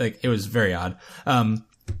 Was like, it was very odd.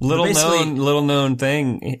 Little known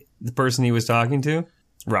thing, the person he was talking to,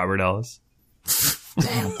 Robert Ellis.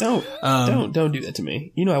 Damn. Don't do that to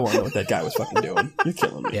me. You know I want to know what that guy was fucking doing. You're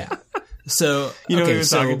killing me. Yeah. So who he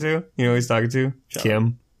was talking to? You know who he's talking to?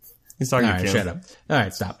 Kim. He's talking to Kim. Shut up. All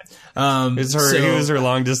right, stop. He was her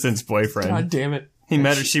long distance boyfriend. God damn it.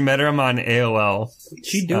 She met him on AOL.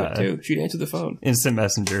 She'd do it too. She'd answer the phone. Instant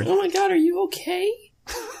Messenger. Oh my God, are you okay?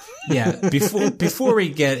 Yeah. Before we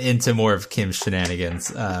get into more of Kim's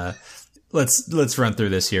shenanigans, let's run through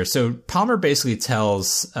this here. So Palmer basically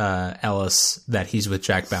tells Ellis that he's with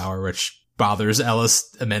Jack Bauer, which bothers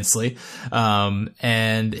Ellis immensely.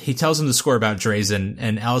 And he tells him the score about Drazen,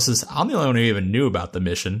 and Ellis says, "I'm the only one who even knew about the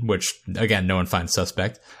mission," which again, no one finds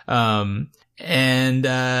suspect. And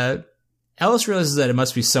Ellis realizes that it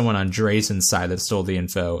must be someone on Drazen's side that stole the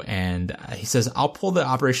info, and he says, "I'll pull the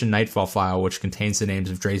Operation Nightfall file, which contains the names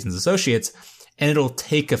of Drazen's associates, and it'll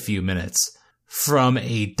take a few minutes." From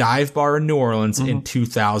a dive bar in New Orleans in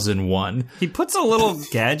 2001. He puts a little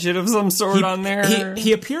gadget of some sort on there.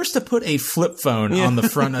 He appears to put a flip phone on the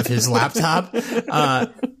front of his laptop.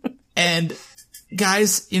 And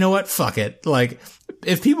guys, you know what? Fuck it. Like,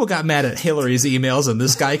 if people got mad at Hillary's emails and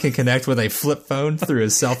this guy can connect with a flip phone through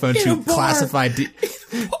his cell phone to classified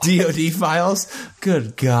DOD files,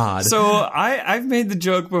 good God. So I've made the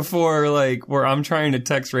joke before, like, where I'm trying to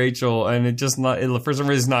text Rachel and for some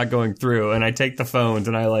reason it's not going through, and I take the phones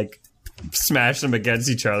and I like smash them against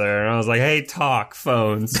each other, and I was like, "Hey, talk,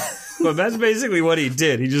 phones." But that's basically what he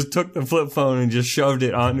did. He just took the flip phone and just shoved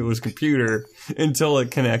it onto his computer until it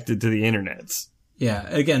connected to the internets. Yeah.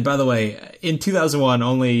 Again, by the way, in 2001,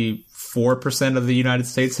 only 4% of the United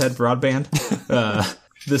States had broadband.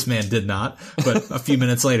 This man did not, but a few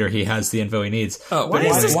minutes later, he has the info he needs. Why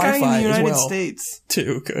is this guy in the United States?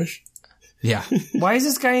 Too, Kush. Yeah. Why is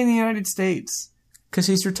this guy in the United States? Because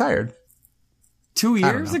he's retired. 2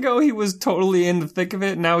 years ago, he was totally in the thick of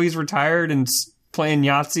it. Now he's retired and playing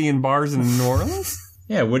Yahtzee in bars in New Orleans?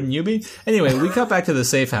 Yeah, wouldn't you be? Anyway, we cut back to the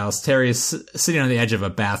safe house. Terry is sitting on the edge of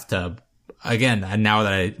a bathtub. Again, now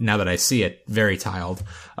that I see it, very tiled.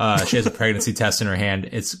 She has a pregnancy test in her hand.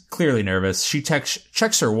 It's clearly nervous. She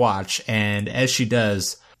checks her watch, and as she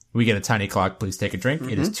does, we get a tiny clock. Please take a drink.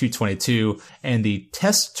 It is 2:22, and the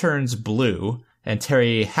test turns blue, and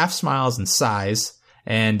Terry half smiles and sighs,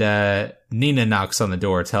 and Nina knocks on the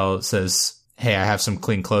door, says, hey, I have some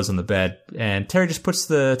clean clothes on the bed. And Terry just puts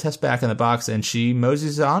the test back in the box, and she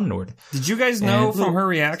moseys onward. Did you guys know from her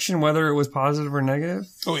reaction whether it was positive or negative?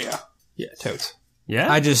 Oh, yeah. Yeah, totes.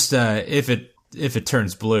 Yeah? I just, if it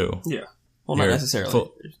turns blue. Yeah. Well, not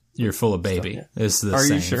necessarily. You're full of baby. Is the Are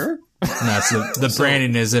saying. you sure? No, the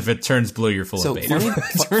branding is if it turns blue, you're full of baby.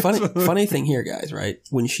 Funny thing here, guys, right?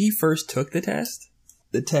 When she first took the test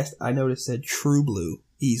I noticed said True Blue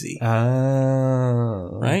Easy.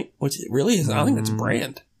 Oh. Right? Which it really is. I don't think that's a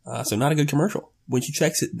brand. So not a good commercial. When she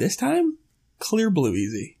checks it this time, Clear Blue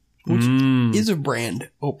Easy, which is a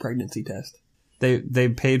brand pregnancy test. They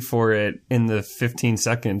paid for it in the 15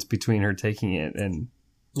 seconds between her taking it and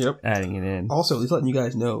adding it in. Also, just letting you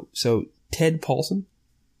guys know. So Ted Paulson,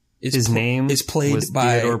 his name is played was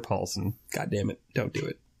by Theodore Paulson. God damn it! Don't do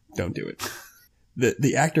it! Don't do it!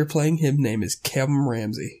 The actor playing him name is Kevin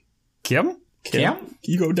Ramsey. Kim?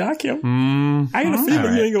 You go die, Kim. I got a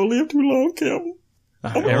feeling you ain't gonna live too long, Kim.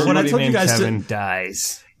 Everybody named Kevin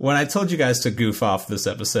dies. When I told you guys to goof off this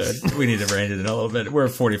episode, we need to rein it in a little bit. We're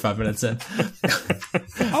 45 minutes in.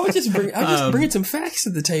 I was just bringing some facts to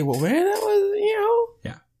the table, man. That was,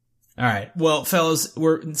 Yeah. All right. Well, fellas,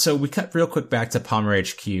 we cut real quick back to Palmer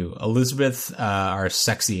HQ. Elizabeth, our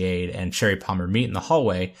sexy aide, and Sherry Palmer meet in the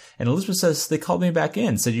hallway, and Elizabeth says, they called me back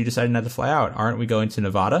in, said you decided not to fly out. Aren't we going to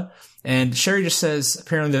Nevada? And Sherry just says,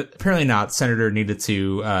 apparently not. Senator needed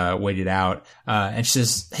to wait it out. And she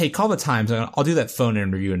says, hey, call the Times. I'll do that phone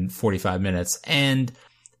interview in 45 minutes. And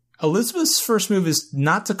Elizabeth's first move is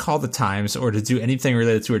not to call the Times or to do anything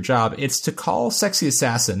related to her job. It's to call Sexy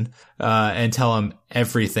Assassin and tell him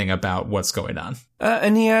everything about what's going on.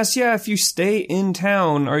 And he asks, if you stay in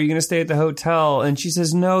town, are you going to stay at the hotel? And she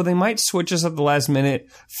says, no, they might switch us at the last minute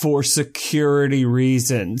for security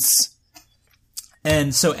reasons.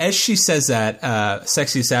 And so as she says that,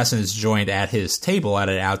 Sexy Assassin is joined at his table at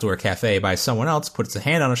an outdoor cafe by someone else, puts a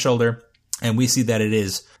hand on his shoulder, and we see that it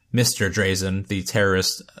is Mr. Drazen, the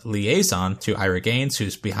terrorist liaison to Ira Gaines,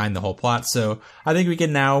 who's behind the whole plot. So I think we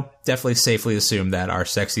can now definitely safely assume that our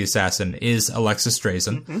Sexy Assassin is Alexis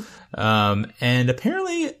Drazen. And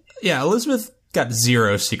apparently, Elizabeth got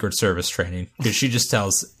zero Secret Service training because she just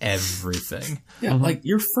tells everything. Yeah, like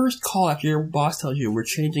your first call after your boss tells you we're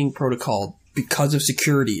changing protocol because of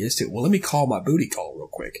security is to, let me call my booty call real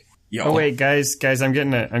quick. Yo. Oh wait, guys, I'm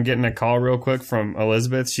getting a call real quick from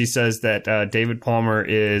Elizabeth. She says that David Palmer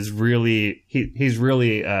is really he's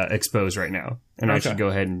really exposed right now, and I should go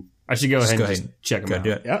ahead and just check him out.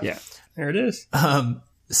 Do it. Yeah, there it is.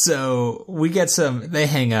 So we get they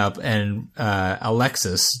hang up, and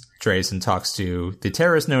Alexis Drazen talks to the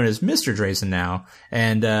terrorist known as Mr. Drazen now,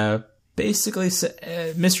 and basically,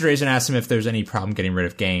 Mr. Drazen asks him if there's any problem getting rid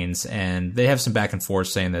of Gaines, and they have some back and forth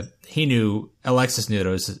saying that Alexis knew that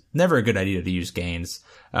it was never a good idea to use Gaines.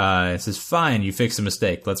 It says, fine, you fixed a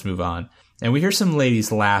mistake, let's move on. And we hear some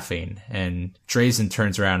ladies laughing, and Drazen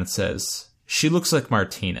turns around and says, she looks like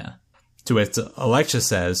Martina. To which Alexis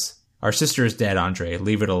says, our sister is dead, Andre,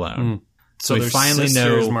 leave it alone. So we finally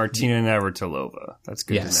know Martina Navratilova. That's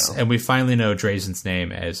good to know. And we finally know Drazen's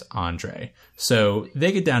name as Andre. So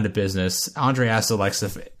they get down to business. Andre asks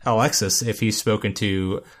Alexis if he's spoken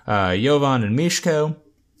to Jovan and Mishko,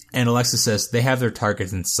 and Alexis says they have their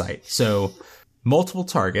targets in sight. So multiple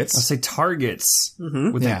targets. I'll say targets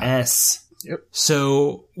with an S. Yep.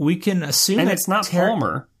 So we can assume and that it's not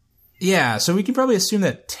Palmer. Yeah, so we can probably assume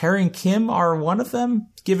that Terry and Kim are one of them,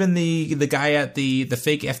 given the guy at the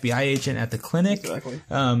fake FBI agent at the clinic. Exactly.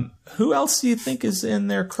 Who else do you think is in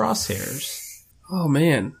their crosshairs? Oh,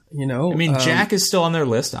 man. Jack is still on their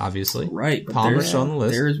list, obviously. Right. Palmer's still on the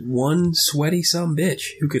list. There's one sweaty sumbitch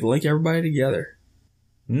who could link everybody together.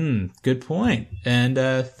 Good point. And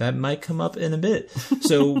that might come up in a bit.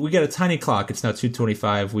 So we got a tiny clock. It's now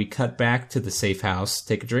 2:25. We cut back to the safe house.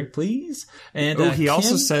 Take a drink, please. And he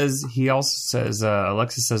also says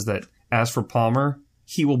Alexis says that as for Palmer,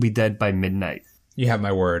 he will be dead by midnight. You have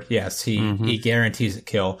my word. Yes, he guarantees a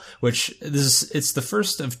kill, which it's the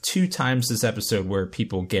first of 2 times this episode where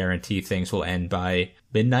people guarantee things will end by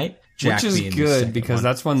midnight. Jack which is good because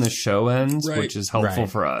that's when the show ends, Right. which is helpful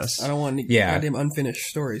Right. for us. I don't want any Yeah. goddamn unfinished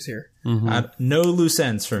stories here. No loose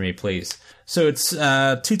ends for me, please. So it's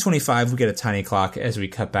 2:25. We get a tiny clock as we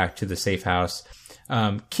cut back to the safe house.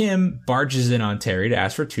 Kim barges in on Terry to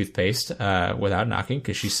ask for toothpaste without knocking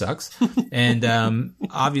because she sucks. And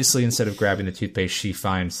obviously, instead of grabbing the toothpaste, she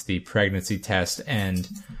finds the pregnancy test. And,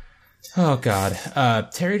 oh, God.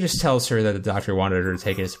 Terry just tells her that the doctor wanted her to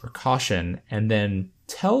take it as a precaution and then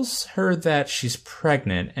tells her that she's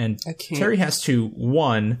pregnant. And I can't. Terry has to,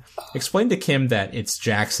 1, explain to Kim that it's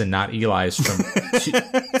Jackson, not Eli's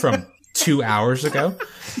from 2 hours ago.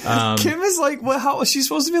 Kim is like, well, how she's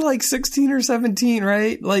supposed to be like 16 or 17,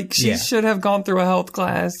 right? Like she Yeah. should have gone through a health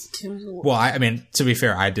class. Well, I mean, to be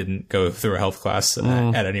fair, I didn't go through a health class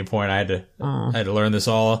at any point. I had to learn this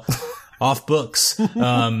all off books.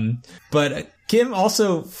 But Kim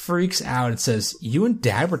also freaks out and says, "You and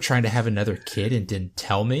Dad were trying to have another kid and didn't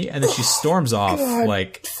tell me." And then she storms off God.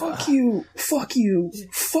 like, Fuck you, Kim.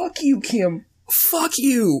 Fuck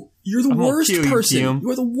you. You're the I'm gonna worst kill you, person. Kim.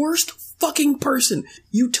 You're the worst fucking person.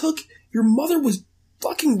 Your mother was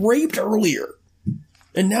fucking raped earlier.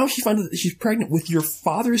 And now she finds out that she's pregnant with your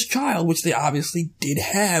father's child, which they obviously did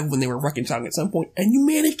have when they were reconciling at some point. And you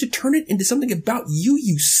managed to turn it into something about you,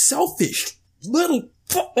 you selfish little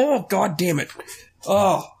oh, God damn it.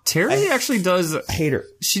 Oh, Terry actually does. hate her.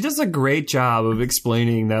 She does a great job of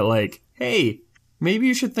explaining that, like, hey, maybe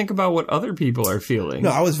you should think about what other people are feeling. No,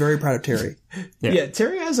 I was very proud of Terry. yeah,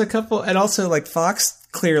 Terry has a couple, and also like Fox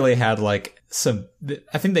clearly had like some.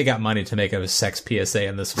 I think they got money to make a sex PSA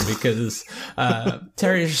in this one because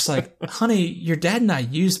Terry is just like, "Honey, your dad and I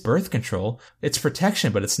use birth control. It's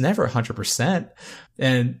protection, but it's never 100%."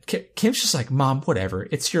 And Kim's just like, "Mom, whatever.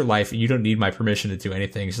 It's your life. You don't need my permission to do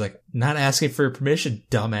anything." She's like, "Not asking for your permission,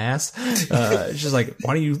 dumbass." She's like,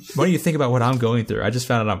 "Why don't you think about what I'm going through? I just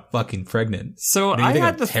found out I'm fucking pregnant." So Do you I think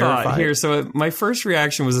had I'm the terrified? thought here. So my first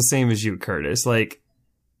reaction was the same as you, Curtis. Like,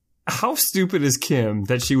 how stupid is Kim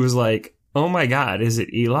that she was like, "Oh my God, is it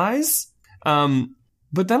Eli's?"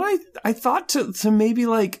 But then I thought to maybe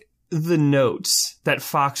like the notes that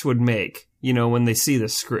Fox would make, you know, when they see the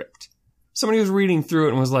script. Somebody was reading through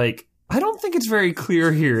it and was like, "I don't think it's very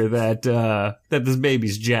clear here that that this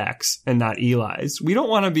baby's Jack's and not Eli's. We don't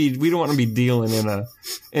want to be dealing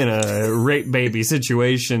in a rape baby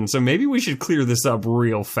situation. So maybe we should clear this up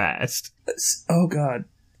real fast." Oh, God.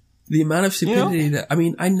 The amount of stupidity that, I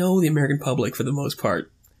mean, I know the American public, for the most part,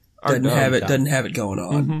 doesn't have it going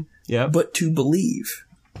on. Yeah. But to believe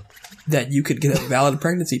that you could get a valid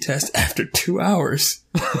pregnancy test after 2 hours.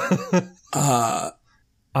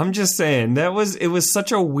 I'm just saying it was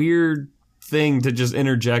such a weird thing to just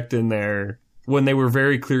interject in there when they were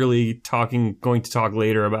very clearly going to talk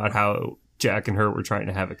later about how Jack and her were trying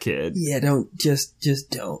to have a kid. Yeah, don't, just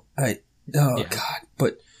don't. God.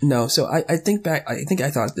 But no, so I think back, I think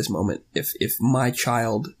I thought at this moment, if my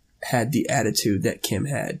child had the attitude that Kim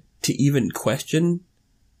had to even question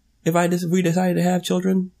if we decided to have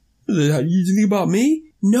children, you think about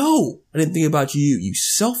me? No, I didn't think about you, you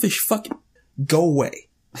selfish fucking, go away.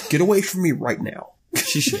 Get away from me right now.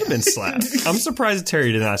 She should have been slapped. I'm surprised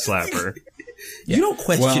Terry did not slap her. You don't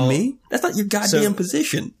question me. That's not your goddamn So-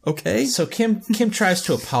 position, okay? So Kim tries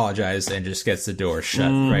to apologize and just gets the door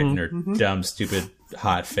shut right in her dumb, stupid,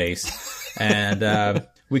 hot face. And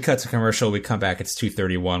we cut to commercial. We come back. It's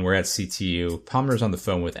 2:31. We're at CTU. Palmer's on the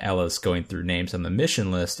phone with Ellis going through names on the mission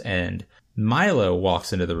list, and Milo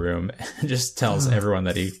walks into the room and just tells everyone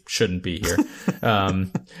that he shouldn't be here.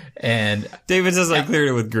 And David says I cleared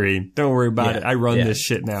it with Green. Don't worry about it. I run this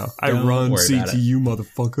shit now. I Don't run worry about CTU,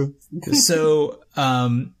 motherfucker. so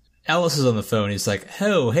Ellis is on the phone. He's like,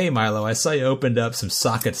 "Oh, hey, Milo, I saw you opened up some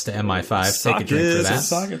sockets to MI5. Take a drink for that."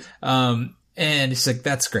 Sockets. And he's like,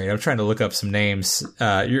 "That's great. I'm trying to look up some names.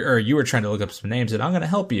 You were trying to look up some names, and I'm going to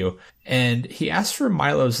help you." And he asks for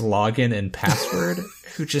Milo's login and password,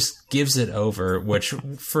 who just gives it over. Which,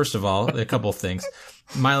 first of all, a couple of things.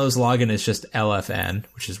 Milo's login is just LFN,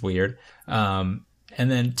 which is weird. And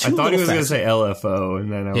then I thought he was going to say LFO,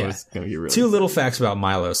 and then I was going to get really 2 little facts about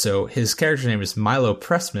Milo. So his character name is Milo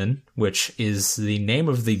Pressman, which is the name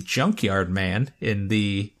of the junkyard man in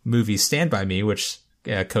the movie Stand By Me, which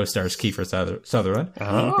co-stars Kiefer Sutherland.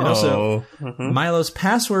 Oh. And also, Milo's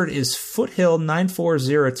password is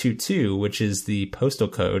Foothill94022, which is the postal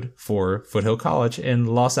code for Foothill College in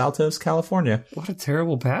Los Altos, California. What a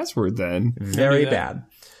terrible password then. Very bad.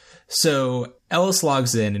 So Ellis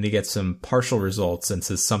logs in and he gets some partial results and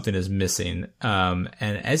says something is missing. And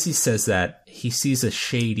as he says that, he sees a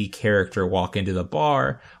shady character walk into the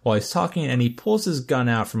bar while he's talking, and he pulls his gun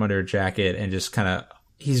out from under a jacket and just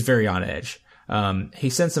he's very on edge. He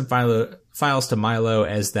sends some files to Milo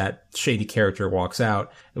as that shady character walks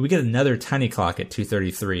out, and we get another tiny clock at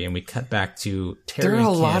 2:33, and we cut back to Terry. There are and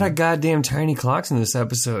a lot Kim. of goddamn tiny clocks in this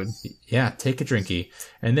episode. Yeah, take a drinky.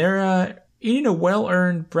 And they're eating a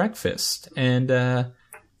well-earned breakfast. And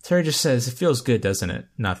Terry just says, it feels good, doesn't it,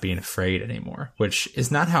 not being afraid anymore? Which is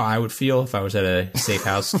not how I would feel if I was at a safe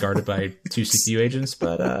house guarded by 2 CTU agents.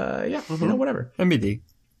 But, whatever. MBD.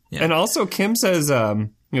 Yeah. And also Kim says,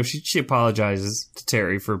 she apologizes to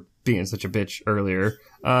Terry for being such a bitch earlier,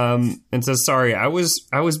 and says, sorry, I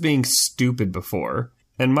was being stupid before.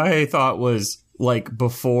 And my thought was, like,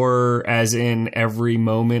 before as in every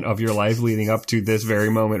moment of your life leading up to this very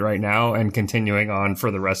moment right now and continuing on for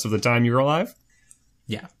the rest of the time you're alive?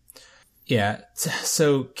 Yeah. Yeah.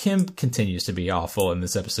 So Kim continues to be awful in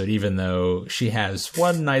this episode, even though she has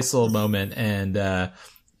one nice little moment, and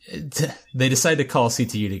they decide to call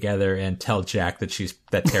CTU together and tell Jack that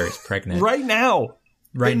Terry's pregnant. Right now.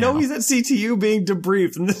 Right now. They know he's at CTU being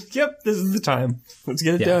debriefed. And this is the time. Let's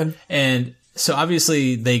get it done. And so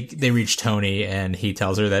obviously they reach Tony, and he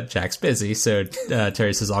tells her that Jack's busy. So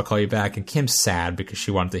Terry says, I'll call you back. And Kim's sad because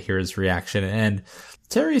she wanted to hear his reaction. And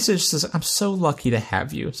Terry says, I'm so lucky to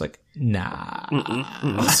have you. It's like, nah.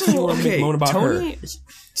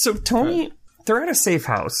 Tony, they're at a safe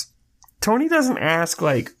house. Tony doesn't ask,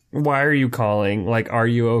 like, why are you calling? Like, are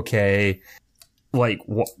you okay? Like,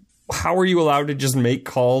 how are you allowed to just make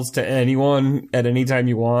calls to anyone at any time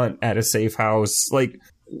you want at a safe house? Like,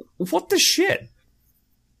 what the shit?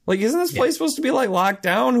 Like, isn't this place supposed to be, like, locked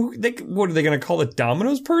down? What are they going to call the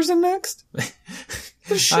Domino's person next?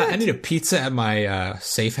 The shit? I need a pizza at my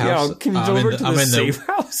safe house. Yeah, can you deliver to the safe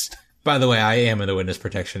house? By the way, I am in the witness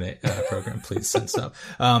protection program. Please send stuff.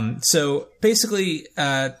 So basically,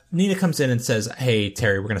 Nina comes in and says, hey,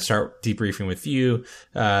 Terry, we're going to start debriefing with you.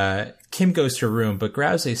 Kim goes to her room, but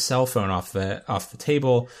grabs a cell phone off the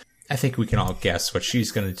table. I think we can all guess what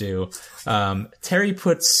she's going to do. Terry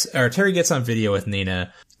gets on video with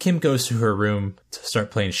Nina. Kim goes to her room to start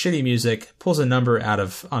playing shitty music, pulls a number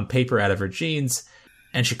on paper out of her jeans,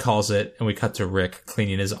 and she calls it. And we cut to Rick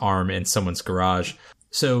cleaning his arm in someone's garage.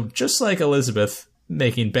 So just like Elizabeth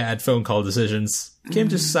making bad phone call decisions, Kim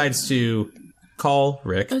just decides to call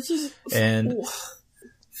Rick. And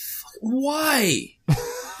why?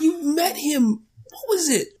 You met him, what was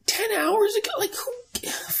it, 10 hours ago? Like,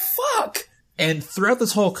 fuck. And throughout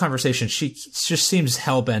this whole conversation, she just seems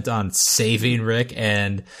hell-bent on saving Rick,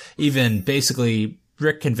 and even basically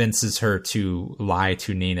Rick convinces her to lie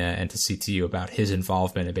to Nina and to CTU about his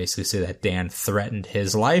involvement and basically say that Dan threatened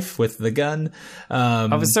his life with the gun.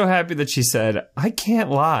 I was so happy that she said, I can't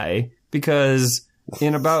lie, because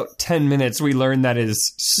in about 10 minutes we learned that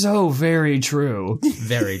is so very true.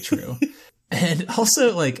 Very true. And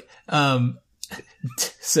also, like,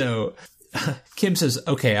 so Kim says,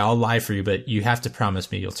 okay, I'll lie for you, but you have to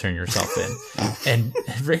promise me you'll turn yourself in. And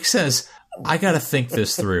Rick says, I gotta think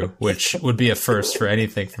this through, which would be a first for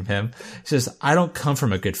anything from him. He says, I don't come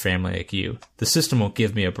from a good family like you. The system won't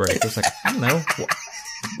give me a break. It's like, I don't know.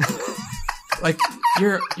 Like,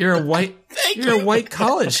 you're a white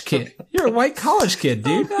college kid. You're a white college kid,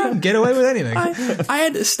 dude. You can get away with anything. I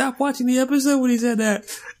had to stop watching the episode when he said that.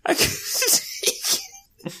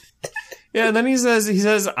 Yeah, and then he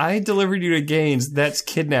says, I delivered you to Gaines. That's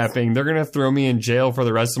kidnapping. They're gonna throw me in jail for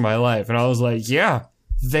the rest of my life. And I was like, yeah,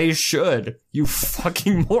 they should. You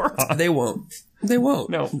fucking moron. They won't.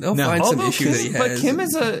 No. They'll find some issue that he has. But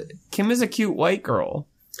Kim is a cute white girl.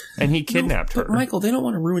 And he kidnapped her. But Michael, they don't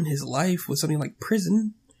want to ruin his life with something like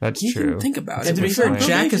prison. That's you true. Can think about it. And to be fair,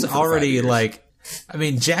 Jack is already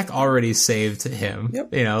Jack already saved him.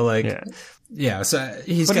 Yep. You know, yeah. So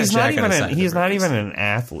he's not even an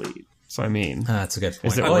athlete. So I mean, that's a good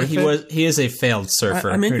point. He is a failed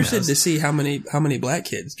surfer. I'm interested to see how many black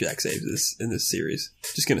kids Jack saves in this series.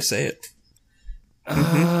 Just gonna say it.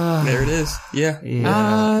 There it is. Yeah.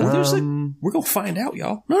 We're gonna find out,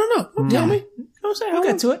 y'all. No. Don't tell me. Don't say. We'll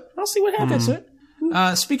get to it. I'll see what happens. We'll get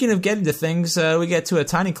to it. Speaking of getting to things, we get to a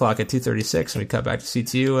tiny clock at 2:36, and we cut back to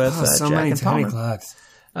CTU with Jack and Palmer. Clocks.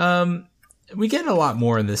 We get a lot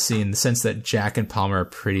more in this scene in the sense that Jack and Palmer are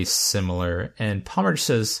pretty similar, and Palmer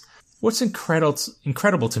says, what's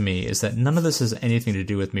incredible to me is that none of this has anything to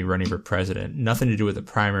do with me running for president, nothing to do with the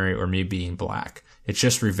primary or me being black. It's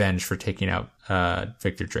just revenge for taking out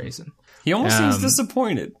Victor Drazen. He almost seems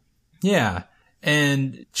disappointed. Yeah.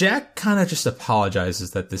 And Jack kind of just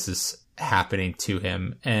apologizes that this is happening to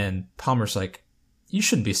him. And Palmer's like, you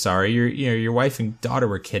shouldn't be sorry. Your wife and daughter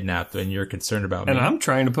were kidnapped, and you're concerned about me. And I'm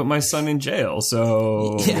trying to put my son in jail,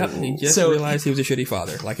 so... Yeah, he just realized he was a shitty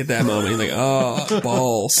father. Like, at that moment, he's like, oh,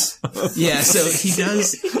 balls. Yeah, so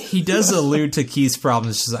he does allude to Keith's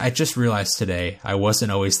problems. Just, I just realized today I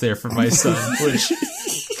wasn't always there for my son, which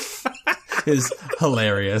is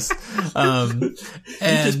hilarious. And You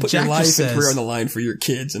just put Jack your life just and career says, on the line for your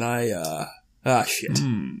kids, and shit.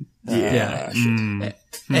 yeah.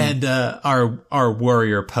 And our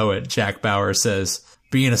warrior poet, Jack Bauer, says,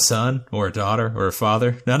 being a son or a daughter or a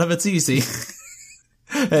father, none of it's easy.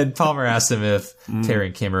 And Palmer asked him if Terry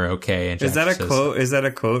and Kim are okay. And Jack Is that a says, quote? Is that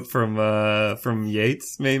a quote from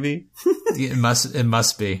Yeats, maybe? It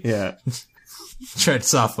must be. Yeah. Tread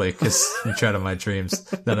softly, because you tread on my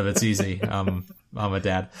dreams. None of it's easy. I'm a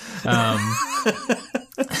dad.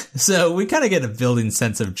 So we kind of get a building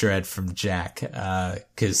sense of dread from Jack,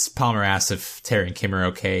 because Palmer asks if Terry and Kim are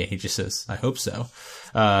okay, and he just says, I hope so.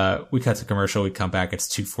 We cut to commercial. We come back.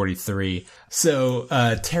 It's 2:43. So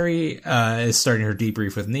Terry is starting her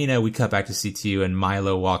debrief with Nina. We cut back to CTU, and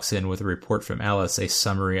Milo walks in with a report from Ellis, a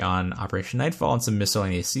summary on Operation Nightfall and some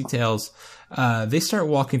miscellaneous details. They start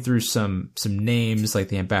walking through some names, like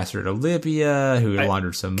the ambassador to Libya, who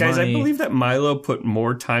laundered some Guys, money. I believe that Milo put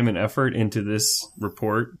more time and effort into this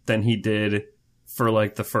report than he did for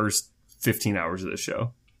like the first 15 hours of the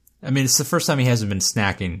show. I mean, it's the first time he hasn't been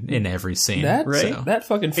snacking in every scene. That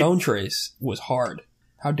fucking phone trace was hard.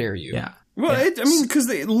 How dare you? Yeah. Well, because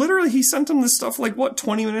literally he sent him this stuff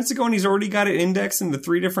 20 minutes ago, and he's already got it indexed into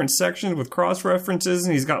 3 different sections with cross references,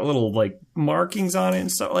 and he's got little markings on it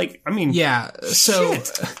and stuff. Yeah. So,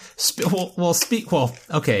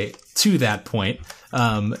 okay. To that point,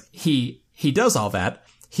 he does all that.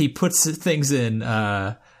 He puts things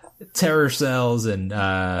in terror cells and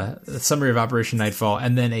a summary of Operation Nightfall,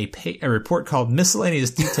 and then a report called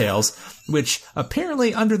Miscellaneous Details, which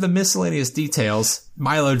apparently under the miscellaneous details,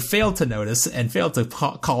 Milo failed to notice and failed to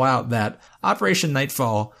call out that Operation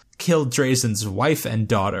Nightfall killed Drazen's wife and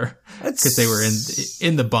daughter because they were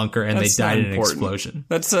in the bunker and they died in an explosion.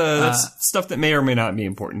 That's stuff that may or may not be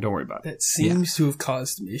important. Don't worry about it. That seems to have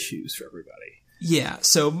caused some issues for everybody. Yeah,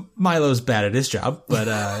 so Milo's bad at his job,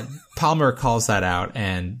 but Palmer calls that out,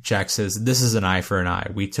 and Jack says, this is an eye for an eye.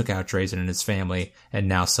 We took out Drazen and his family, and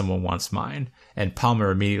now someone wants mine. And Palmer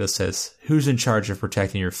immediately says, who's in charge of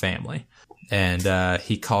protecting your family? And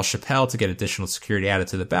he calls Chappelle to get additional security added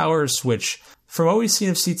to the Bowers, which, from what we've seen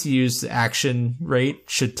of CTU's action rate,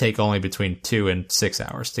 should take only between 2 and 6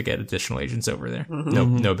 hours to get additional agents over there.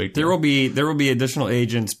 No big deal. There will be additional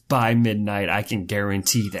agents by midnight. I can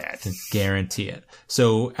guarantee that. Guarantee it.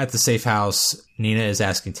 So at the safe house, Nina is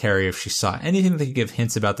asking Terry if she saw anything that could give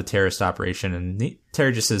hints about the terrorist operation, and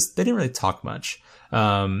Terry just says they didn't really talk much.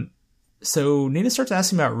 So Nina starts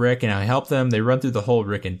asking about Rick and how he helped them. They run through the whole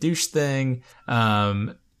Rick and douche thing.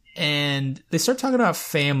 And they start talking about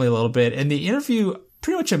family a little bit, and the interview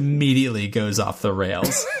pretty much immediately goes off the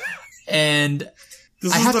rails. And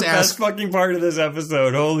this is the best fucking part of this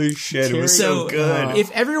episode. Holy shit, it was so good.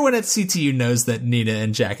 If everyone at CTU knows that Nina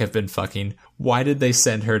and Jack have been fucking, why did they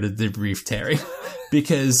send her to debrief Terry?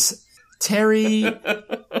 Because Terry...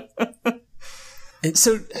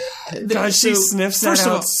 God, she sniffs that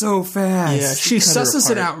out so fast. Yeah, she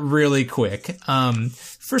susses it out really quick.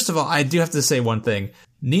 First of all, I do have to say one thing.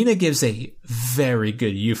 Nina gives a very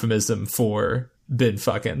good euphemism for been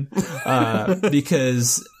fucking.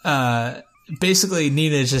 Because basically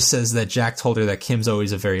Nina just says that Jack told her that Kim's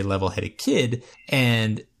always a very level-headed kid.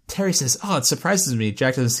 And Terry says, oh, it surprises me.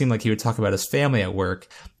 Jack doesn't seem like he would talk about his family at work.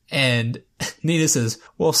 And Nina says,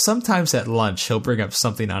 well, sometimes at lunch he'll bring up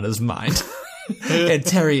something on his mind. And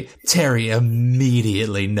Terry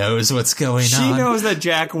immediately knows what's going on. She knows that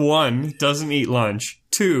Jack, 1, doesn't eat lunch,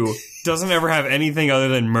 2, doesn't ever have anything other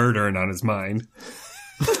than murdering on his mind.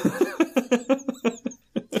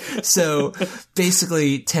 So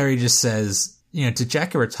basically, Terry just says, did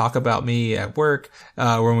Jack ever talk about me at work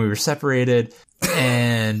when we were separated?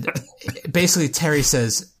 And basically, Terry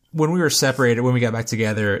says, when we were separated, when we got back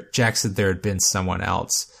together, Jack said there had been someone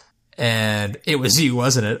else. And it was you,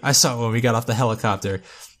 wasn't it? I saw it when we got off the helicopter.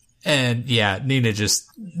 And yeah, Nina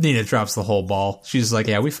drops the whole ball. She's like,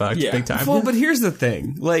 yeah, we fucked big time. Well, but here's the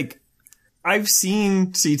thing. I've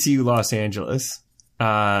seen CTU Los Angeles.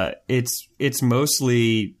 It's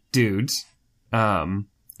mostly dudes. And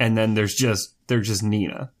then they're just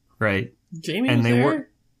Nina, right? Jamie and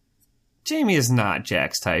Jamie is not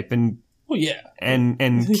Jack's type. And Well, yeah.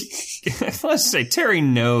 And let's say Terry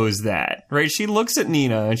knows that, right? She looks at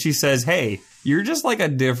Nina and she says, "Hey, you're just like a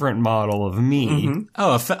different model of me." Mm-hmm.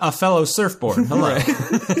 Oh, a fellow surfboard. Hello.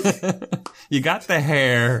 You got the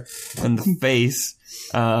hair and the face,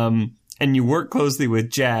 and you work closely with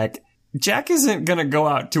Jack. Jack isn't gonna go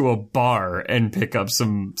out to a bar and pick up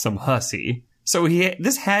some hussy. So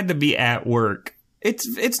this had to be at work.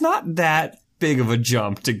 It's not that big of a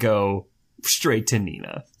jump to go straight to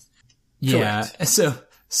Nina. Yeah.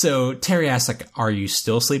 So Terry asks, like, are you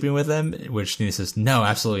still sleeping with him? Which Nina says, no,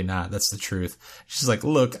 absolutely not. That's the truth. She's like,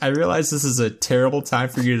 look, I realize this is a terrible time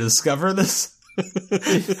for you to discover this.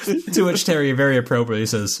 To which Terry very appropriately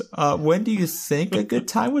says, when do you think a good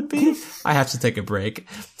time would be? I have to take a break.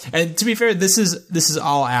 And to be fair, this is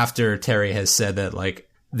all after Terry has said that, like,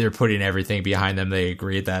 they're putting everything behind them. They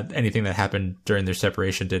agreed that anything that happened during their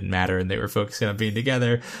separation didn't matter and they were focusing on being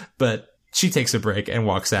together. But she takes a break and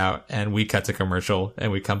walks out, and we cut to commercial,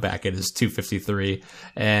 and we come back. It is 2:53,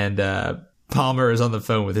 and Palmer is on the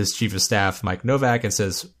phone with his chief of staff, Mike Novak, and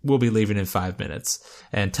says, we'll be leaving in 5 minutes,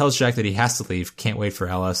 and tells Jack that he has to leave, can't wait for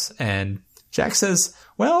Ellis. And Jack says,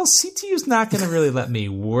 well, CTU's not going to really let me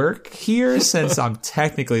work here since I'm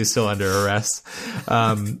technically still under arrest.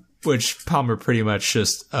 Which Palmer pretty much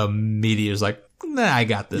just immediately was like, nah, I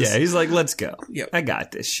got this. Yeah, he's like, let's go. Yep. I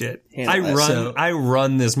got this shit. Handle I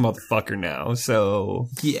run this motherfucker now, so...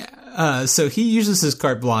 Yeah. So he uses his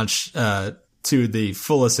carte blanche to the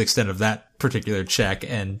fullest extent of that particular check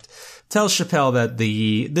and tells Chappelle that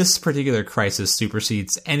this particular crisis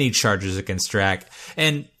supersedes any charges against Jack.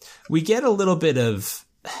 And we get a little bit of...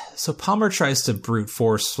 So Palmer tries to brute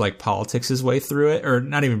force, like, politics his way through it, or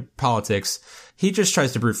not even politics. He just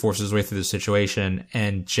tries to brute force his way through the situation,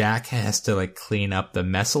 and Jack has to, like, clean up the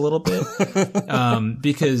mess a little bit.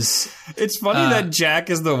 Because it's funny that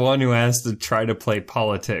Jack is the one who has to try to play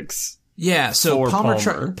politics. Yeah, so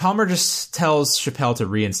Palmer. Palmer just tells Chappelle to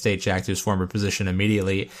reinstate Jack to his former position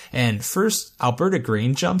immediately. And first, Alberta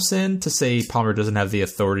Green jumps in to say Palmer doesn't have the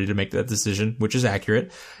authority to make that decision, which is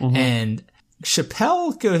accurate. Mm-hmm. And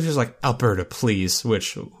Chappelle goes just like, Alberta, please,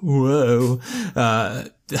 which, whoa,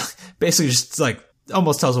 basically just like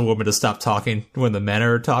almost tells a woman to stop talking when the men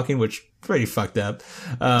are talking, which pretty fucked up.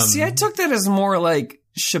 See, I took that as more like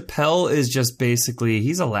Chappelle is just basically,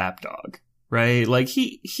 he's a lapdog, right? Like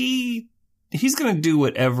he's going to do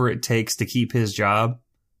whatever it takes to keep his job,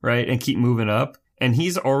 right? And keep moving up. And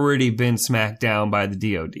he's already been smacked down by the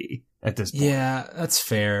DOD at this point. Yeah, that's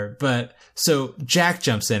fair. But so Jack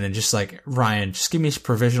jumps in and just like, Ryan, just give me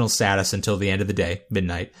provisional status until the end of the day,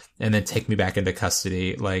 midnight, and then take me back into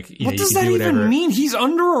custody. Like, what does that even mean? He's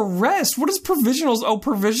under arrest. What is provisionals? Oh,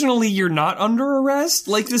 provisionally you're not under arrest?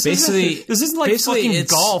 Like this isn't like fucking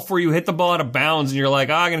golf where you hit the ball out of bounds and you're like,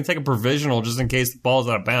 I'm going to take a provisional just in case the ball's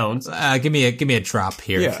out of bounds. Give me a drop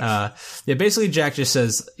here. Yeah. Basically Jack just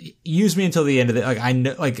says, use me until the end of the, like, I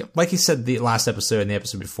know, like he said the last episode and the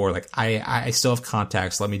episode before, like, I still have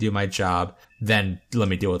contacts. Let me do my job. Then let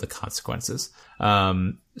me deal with the consequences.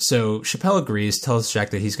 So Chappelle agrees, tells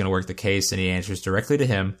Jack that he's going to work the case, and he answers directly to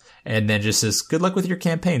him, and then just says, good luck with your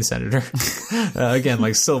campaign, Senator. Again,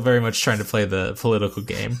 like, still very much trying to play the political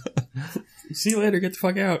game. See you later. Get the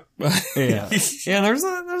fuck out. Yeah. Yeah, there's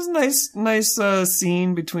a nice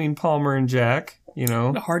scene between Palmer and Jack, you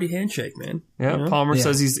know. A hearty handshake, man. Yeah, you know? Palmer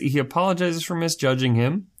says he apologizes for misjudging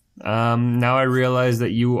him. Now I realize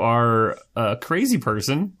that you are a crazy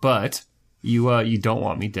person, but you don't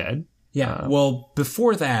want me dead. Yeah. Well,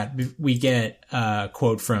 before that, we get a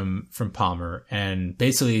quote from Palmer, and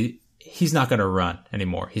basically he's not going to run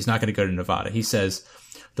anymore. He's not going to go to Nevada. He says,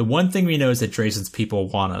 the one thing we know is that Drazen's people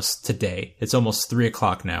want us today. It's almost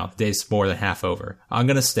 3:00 now. The day's more than half over. I'm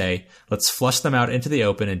going to stay. Let's flush them out into the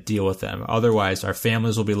open and deal with them. Otherwise, our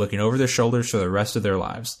families will be looking over their shoulders for the rest of their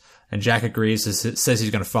lives. And Jack agrees, says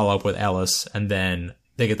he's going to follow up with Ellis, and then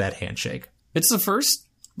they get that handshake. It's the first,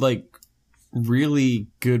 like, really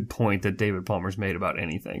good point that David Palmer's made about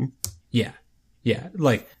anything. Yeah. Yeah.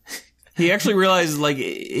 Like, he actually realized, like,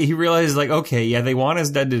 okay, yeah, they want us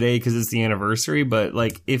dead today because it's the anniversary, but,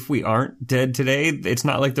 like, if we aren't dead today, it's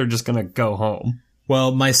not like they're just going to go home.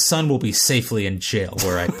 Well, my son will be safely in jail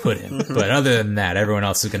where I put him. But other than that, everyone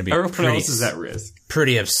else is going to be everyone else is at risk.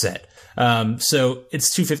 Pretty upset. So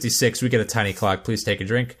it's 2:56. We get a tiny clock. Please take a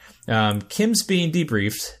drink. Kim's being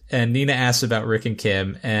debriefed, and Nina asks about Rick and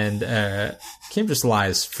Kim, and Kim just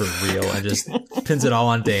lies for real and just pins it all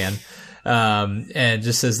on Dan, and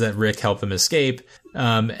just says that Rick helped them escape.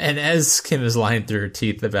 And as Kim is lying through her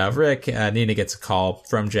teeth about Rick, Nina gets a call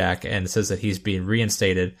from Jack and says that he's being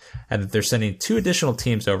reinstated and that they're sending 2 additional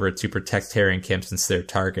teams over to protect Terry and Kim since they're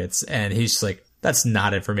targets. And he's just like, that's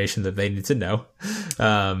not information that they need to know.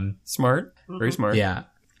 Smart. Very smart. Yeah.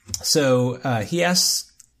 So he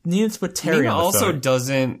asks Nina to put Terry Nina on the also phone.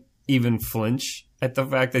 doesn't even flinch at the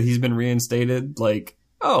fact that he's been reinstated. Like,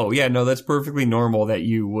 oh, yeah, no, that's perfectly normal that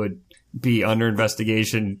you would be under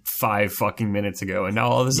investigation 5 fucking minutes ago. And now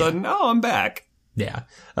all of a sudden, oh, I'm back. Yeah.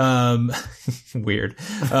 Weird.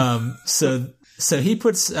 So he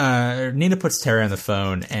puts, Nina puts Terry on the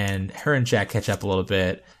phone, and her and Jack catch up a little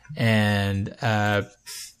bit. And,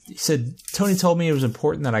 he said, Tony told me it was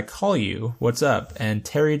important that I call you. What's up? And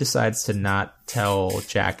Terry decides to not tell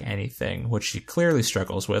Jack anything, which she clearly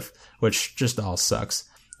struggles with, which just all sucks.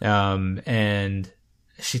 And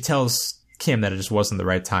she tells Kim that it just wasn't the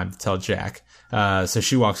right time to tell Jack. So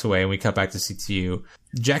she walks away, and we cut back to CTU.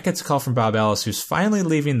 Jack gets a call from Bob Ellis, who's finally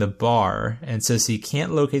leaving the bar, and says he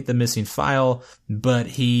can't locate the missing file, but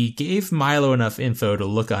he gave Milo enough info to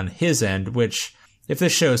look on his end, which, if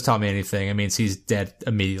this show has taught me anything, it means he's dead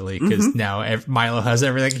immediately, because now Milo has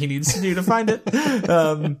everything he needs to do to find it.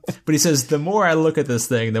 But he says, the more I look at this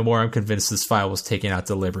thing, the more I'm convinced this file was taken out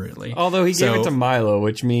deliberately. Although he gave it to Milo,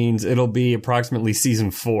 which means it'll be approximately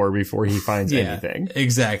season 4 before he finds anything.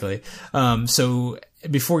 Exactly. So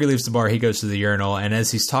before he leaves the bar, he goes to the urinal, and as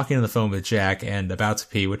he's talking on the phone with Jack and about to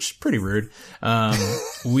pee, which is pretty rude,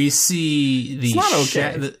 we see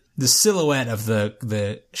the silhouette of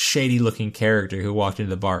the shady looking character who walked into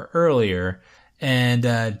the bar earlier.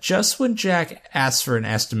 And just when Jack asks for an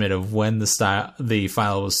estimate of when the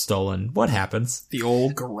file was stolen, what happens? The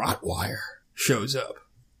old garrote wire shows up.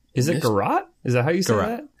 Is it garrote? Is that how you say Garrote.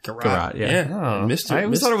 that? Garrote, yeah. Oh, And I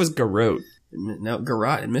always thought it was garrote. No,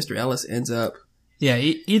 garrote, and Mr. Ellis ends up. Yeah,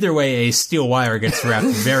 either way, a steel wire gets wrapped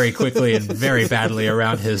very quickly and very badly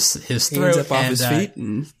around his throat. Ends up off and, his feet,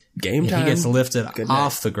 and game time. He gets lifted Good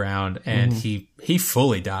off the ground, and he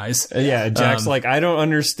fully dies. Yeah, Jack's like, I don't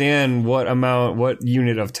understand what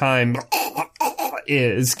unit of time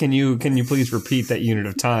is. Can you please repeat that unit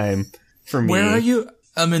of time for me? Where are you?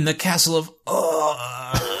 I'm in the castle of...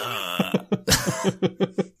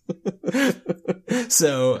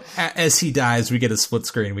 So, as he dies, we get a split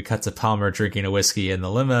screen. We cut to Palmer drinking a whiskey in the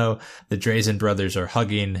limo. The Drazen brothers are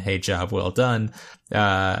hugging. Hey, job well done.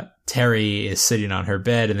 Terry is sitting on her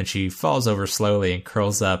bed, and then she falls over slowly and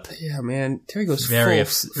curls up. Yeah, man. Terry goes very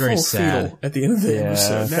full sad fetal at the end of the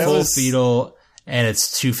episode. Full fetal, and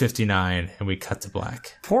it's 2:59, and we cut to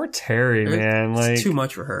black. Poor Terry, man. Like, it's too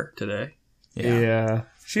much for her today. Yeah.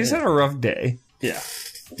 She's had a rough day. Yeah.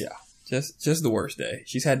 Just the worst day.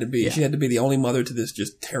 She had to be the only mother to this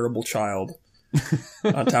just terrible child.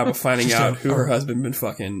 On top of finding out who her husband been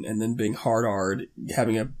fucking, and then being hard,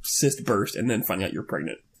 having a cyst burst, and then finding out you're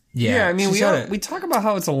pregnant. Yeah, I mean, we talk about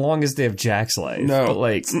how it's the longest day of Jack's life. No, but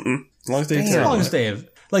like, longest day of Terry's longest day of,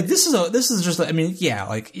 like, this is just, I mean, yeah,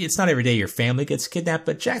 like, it's not every day your family gets kidnapped,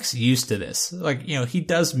 but Jack's used to this. Like, you know, he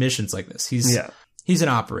does missions like this. He's an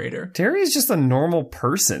operator. Terry's just a normal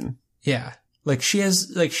person. Yeah. Like she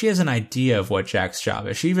has an idea of what Jack's job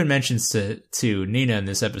is. She even mentions to Nina in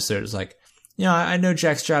this episode, is like, you know, I know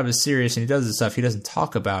Jack's job is serious and he does this stuff. He doesn't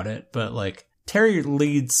talk about it, but like Terry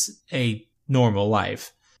leads a normal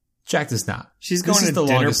life. Jack does not. She's going to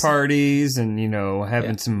dinner parties and, you know,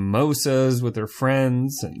 having some mimosas with her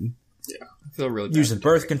friends, and I feel really bad using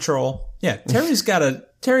birth control. Yeah, Terry's got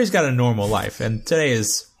a normal life, and today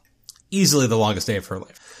is easily the longest day of her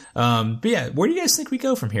life. But yeah, where do you guys think we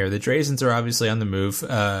go from here? The Drazens are obviously on the move.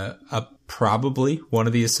 Probably one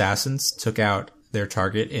of the assassins took out their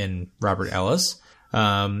target in Robert Ellis.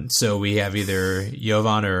 So we have either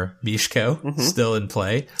Jovan or Mishko still in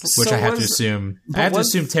play, which I have to assume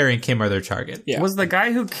Terry and Kim are their target. Yeah. Was the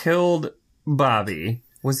guy who killed Bobby,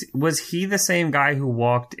 was he the same guy who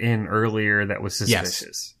walked in earlier that was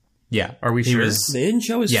suspicious? Yeah. Are we sure? They didn't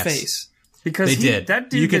show his face. Because they did. That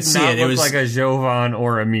dude did not look like a Jovan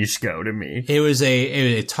or a Mishko to me. It was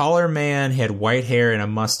a taller man. He had white hair and a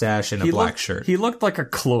mustache and a black shirt. He looked like a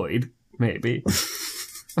Cloyd, maybe.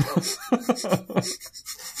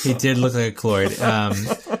 He did look like a Cloyd.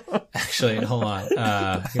 Actually, hold on.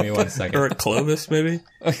 Give me 1 second. Or a Clovis, maybe?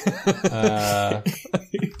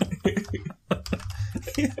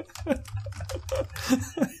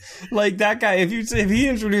 Like that guy, if he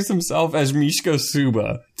introduced himself as Mishko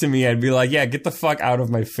Suba to me, I'd be like, yeah, get the fuck out of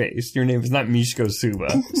my face. Your name is not Mishko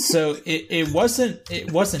Suba. So it wasn't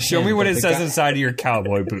Show me what it says inside of your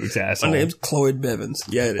cowboy boots, asshole. My name's Cloyd Bevins.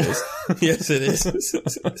 Yeah, it is. Yes, it is.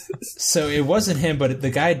 So it wasn't him, but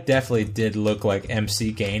the guy definitely did look like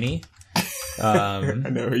MC Gainey. I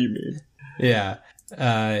know who you mean. Yeah.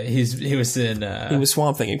 He was in he was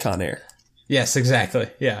Swamp Thing in Con Air. Yes, exactly.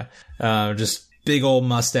 Yeah. Just big old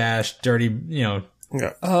mustache, dirty,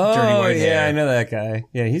 Oh, Dirty white yeah, hair. I know that guy.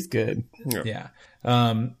 Yeah, he's good.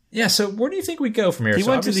 Yeah. So where do you think we go from here? He So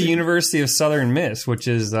went to the obviously- University of Southern Miss, which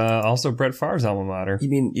is also Brett Favre's alma mater. You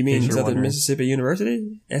mean you're Southern wondering. Mississippi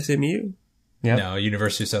University? SMU? Yep. No,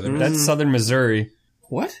 University of Southern Miss. That's Southern Missouri.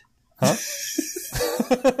 What? Huh?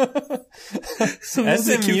 So those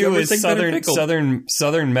are the SMU cucumbers is think better pickled.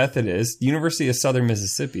 Southern Methodist. University of Southern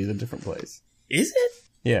Mississippi is a different place. Is it?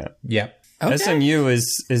 Yeah. Yep. Okay. SMU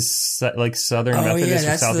is like Southern Oh Methodist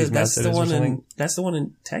yeah, or Southeast that's the Methodist or one something. that's the one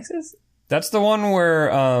in Texas. That's the one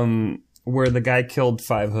where the guy killed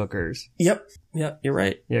 5 hookers. Yep. You're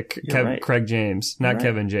right. Yeah, You're right. Craig James, not right.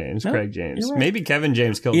 Kevin James. No, Craig James. you're right. Maybe Kevin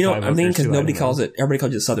James killed You know, 5 I hookers mean, because too, I nobody don't calls know. it. Everybody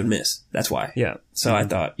calls it Southern Miss. That's why. Yeah. So I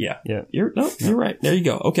thought, yeah. Yeah. You're right. There you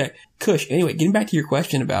go. Okay, Kush. Anyway, getting back to your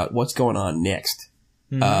question about what's going on next.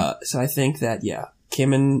 So I think that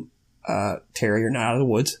Kim and Terry are not out of the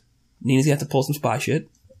woods. Nina's gonna have to pull some spy shit,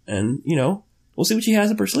 and we'll see what she has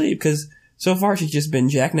up her sleeve. Because so far she's just been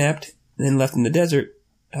jacknapped and then left in the desert.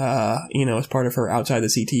 As part of her outside the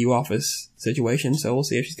CTU office situation. So we'll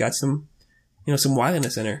see if she's got some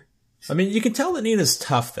wiliness in her. I mean, you can tell that Nina's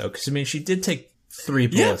tough though, because I mean, she did take 3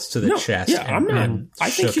 bullets to the chest. Yeah, I'm not. and I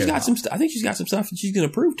think shook she's it got off. some. I think she's got some stuff that she's going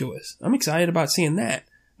to prove to us. I'm excited about seeing that.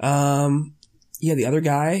 The other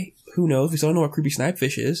guy, who knows? We still don't know what Creepy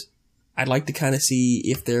Snipefish is. I'd like to kind of see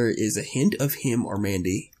if there is a hint of him or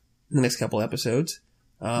Mandy in the next couple episodes.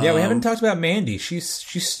 Yeah, we haven't talked about Mandy. She's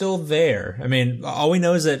still there. I mean, all we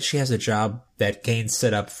know is that she has a job that Gaines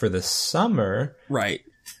set up for the summer. Right.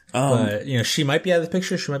 But she might be out of the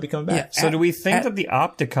picture. She might be coming back. So do we think that the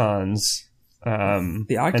Opticons and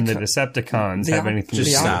the Decepticons have anything to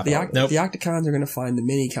Just do stop. with it? Nope. The Octocons are going to find the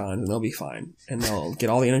Minicons and they'll be fine. And they'll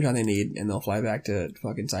get all the energon they need and they'll fly back to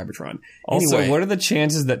fucking Cybertron. Also, Anyway, what are the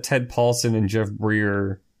chances that Ted Paulson and Jeff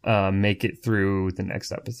Breer make it through the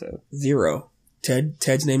next episode? 0.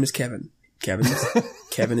 Ted's name is Kevin.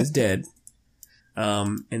 Kevin is dead.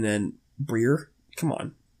 And then Breer, come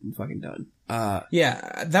on, I'm fucking done.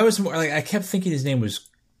 Yeah, that was more like I kept thinking his name was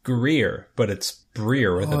Greer, but it's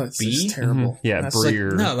Breer with a it's B. just terrible. Yeah, That's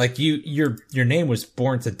Breer. No, like your name was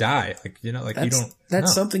Born to Die. Like you don't. That's no.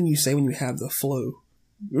 something you say when you have the flu.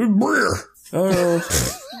 Breer. Oh,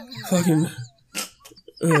 fucking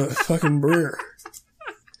Breer.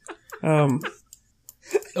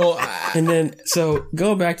 Well, And then so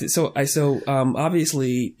go back to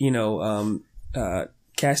obviously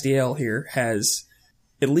Castiel here has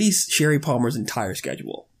at least Sherry Palmer's entire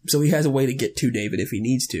schedule, so he has a way to get to David if he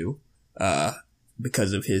needs to,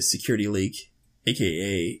 because of his security leak,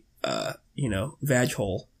 aka vag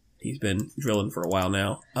hole. He's been drilling for a while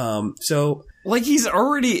now. So Like, he's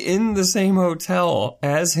already in the same hotel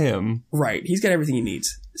as him. right, he's got everything he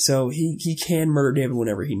needs, so he can murder David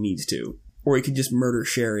whenever he needs to, or he could just murder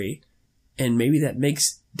Sherry, and maybe that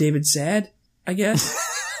makes David sad, I guess.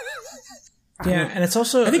 yeah, and it's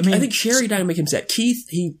also. I think Sherry dying make him sad. Keith,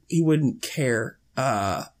 he wouldn't care.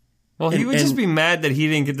 Well, he And- would just and- be mad that he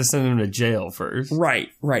didn't get to send him to jail first. Right.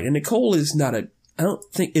 And Nicole is not I don't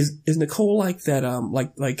think is Nicole like that.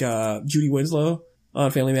 Like Judy Winslow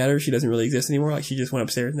on Family Matters. She doesn't really exist anymore. Like she just went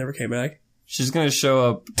upstairs and never came back. She's going to show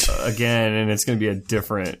up again, and it's going to be a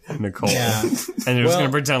different Nicole. Yeah. And they're just going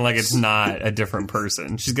to pretend like it's not a different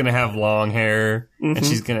person. She's going to have long hair, and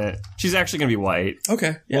she's actually going to be white.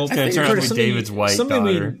 Okay. Well, it's I going to think turn out to be something- David's white something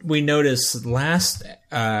daughter. we noticed last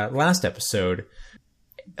episode.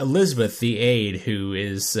 Elizabeth, the aide, who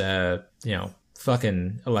is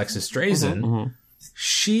fucking Alexis Drazen,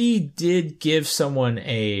 she did give someone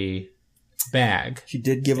a bag. She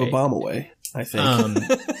did give a bomb away, I think.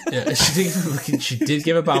 Yeah, she did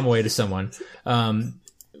give a bomb away to someone,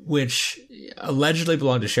 which allegedly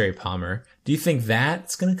belonged to Sherry Palmer. Do you think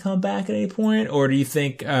that's going to come back at any point, or do you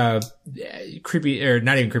think creepy or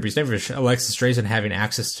not even creepy Snipefish, Alexis Drazen having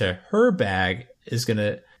access to her bag is going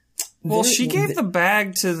to? Well, she gave the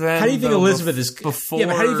bag to them. How do you think Elizabeth is before? Yeah,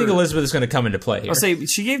 but how do you think Elizabeth is going to come into play here? I'll say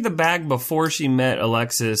she gave the bag before she met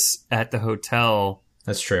Alexis at the hotel.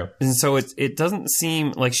 That's true. And so it doesn't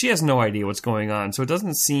seem like she has no idea what's going on. So it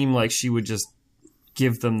doesn't seem like she would just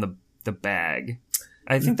give them the bag.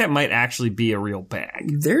 I think that might actually be a real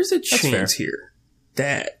bag. There's a fair. chance here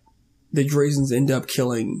that the Drazens end up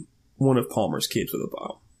killing one of Palmer's kids with a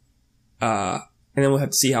bomb. And then we'll have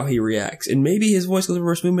to see how he reacts. And maybe his voice goes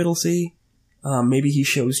reverse movement, we'll see. Maybe he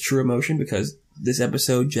shows true emotion because this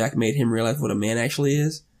episode, Jack made him realize what a man actually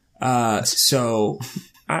is. So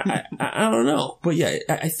I don't know. But yeah,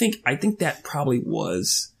 I think that probably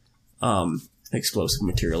was explosive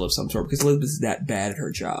material of some sort because Elizabeth's that bad at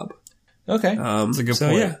her job. Okay. That's a good so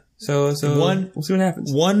point. yeah. So we'll see what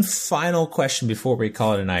happens. One final question before we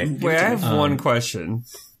call it a night. Wait, I have one question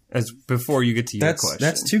before you get to your question.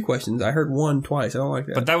 That's two questions. I heard one twice. I don't like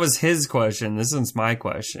that. But that was his question. This one's my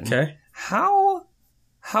question. Okay. How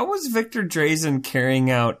was Victor Drazen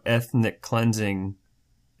carrying out ethnic cleansing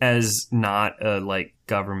as not a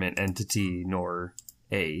government entity nor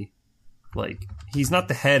he's not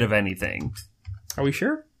the head of anything? Are we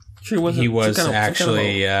sure? Sure, he was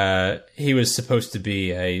actually he was supposed to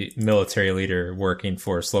be a military leader working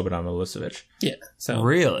for Slobodan Milosevic. Yeah. So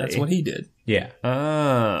really, that's what he did. Yeah.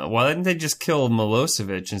 Why didn't they just kill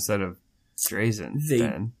Milosevic instead of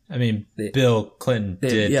Drazen? I mean, Bill Clinton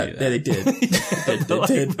did. Yeah, do that. they did.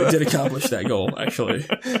 They did accomplish that goal, actually.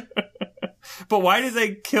 But why did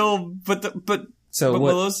they kill? But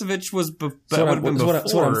Milosevic was. So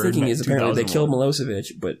what I'm thinking is apparently they killed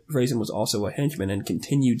Milosevic, but Drazen was also a henchman and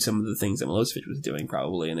continued some of the things that Milosevic was doing,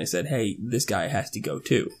 probably. And they said, "Hey, this guy has to go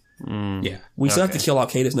too." Yeah, we still have to kill Al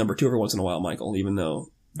Qaeda's number 2 every once in a while, Michael. Even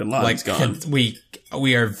though Bin Laden's gone, we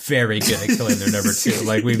are very good at killing their number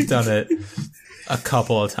 2. We've done it a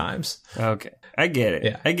couple of times. Okay, I get it.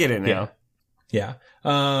 Yeah. I get it now. Yeah.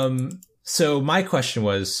 So my question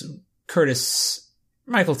was, Curtis.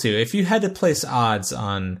 Michael, too, if you had to place odds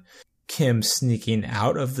on Kim sneaking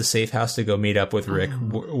out of the safe house to go meet up with Rick,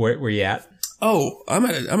 where were you at? Oh, I'm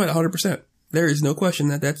at 100%. There is no question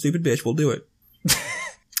that stupid bitch will do it.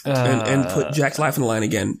 And put Jack's life on the line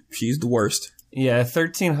again. She's the worst. Yeah,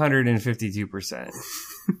 1,352%.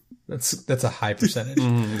 That's a high percentage.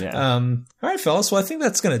 Yeah. All right, fellas. Well, I think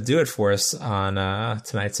that's going to do it for us on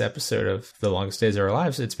tonight's episode of The Longest Days of Our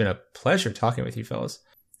Lives. It's been a pleasure talking with you, fellas.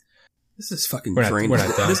 This is fucking draining. We're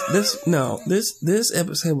not done. This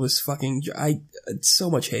episode was fucking.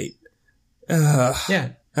 So much hate. Yeah.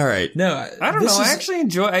 All right. No, I don't know. I actually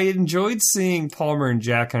enjoyed seeing Palmer and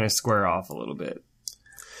Jack kind of square off a little bit.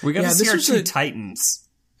 We got to see our two titans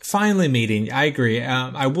finally meeting. I agree.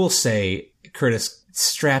 I will say, Curtis,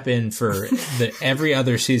 strap in for every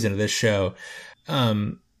other season of this show.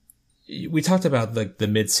 We talked about the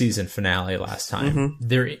mid-season finale last time.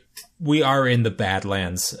 Mm-hmm. We are in the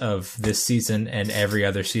Badlands of this season and every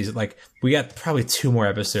other season. We got probably 2 more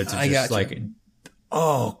episodes of just grim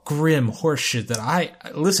horseshit that I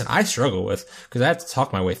struggle with because I have to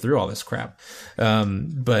talk my way through all this crap.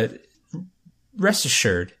 But rest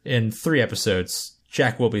assured, in 3 episodes,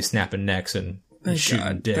 Jack will be snapping necks and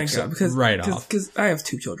shooting dicks off. Because I have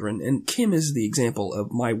 2 children, and Kim is the example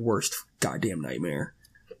of my worst goddamn nightmare.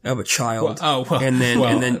 Of a child, and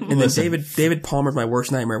then David Palmer's my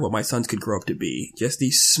worst nightmare of what my sons could grow up to be. Just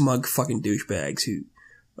these smug fucking douchebags who.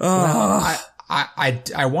 I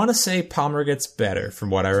want to say Palmer gets better from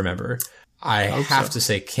what I remember. I have to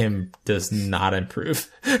say Kim does not improve.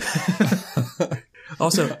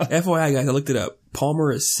 Also, FYI guys, I looked it up.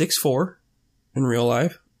 Palmer is 6'4" in real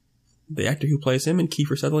life. The actor who plays him, and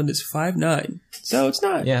Kiefer Sutherland, is 5'9". So it's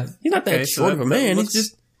not. Yeah, he's not that short of a man. He's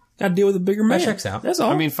just. Got to deal with a bigger man. That checks out. That's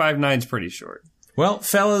all. I mean, 5'9's pretty short. Well,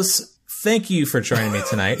 fellas, thank you for joining me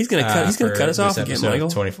tonight. He's gonna cut us off again,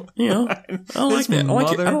 Michael. 24. You know, I don't like that.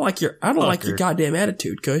 I don't like your goddamn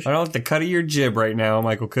attitude, Cush. I don't like the cut of your jib right now,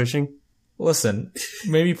 Michael Cushing. Listen,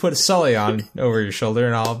 maybe put Sully on over your shoulder,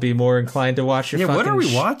 and I'll be more inclined to watch your. Yeah, what are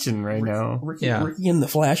we watching right now? Ricky in the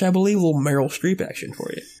Flash, I believe. A little Meryl Streep action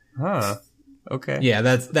for you. Huh. Okay. Yeah,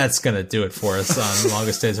 that's going to do it for us on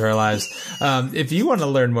Longest Days of Our Lives. If you want to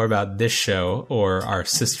learn more about this show or our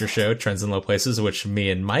sister show, Trends in Low Places, which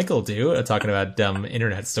me and Michael do, talking about dumb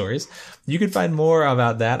internet stories, you can find more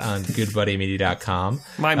about that on goodbuddymedia.com.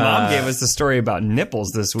 My mom gave us the story about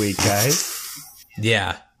nipples this week, guys.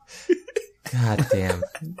 Yeah. God damn.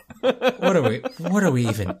 What are we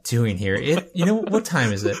even doing here? What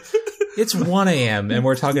time is it? It's 1 a.m. and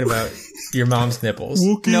we're talking about your mom's nipples.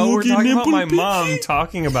 We're talking about my mom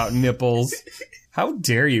talking about nipples. How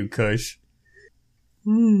dare you, Kush?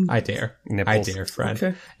 I dare. Nipples. I dare, friend.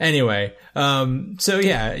 Okay. Anyway, so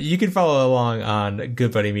yeah, you can follow along on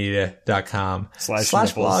goodbuddymedia.com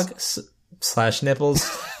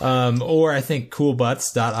 /blog/nipples, or I think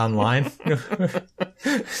coolbutts.online.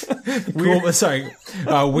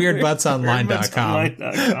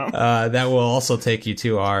 weirdbuttsonline.com. That will also take you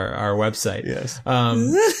to our website. Yes.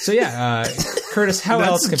 So yeah, Curtis, how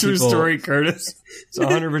else can true people... story, Curtis. It's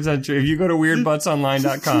 100% true. If you go to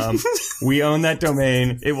weirdbuttsonline.com, we own that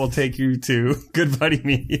domain. It will take you to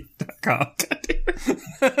goodbuddymedia.com.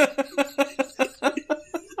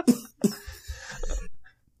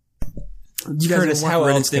 You guys Curtis, watch how Ren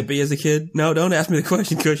and else Stimpy as a kid? No, don't ask me the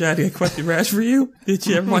question, Coach. I had a question asked for you. Did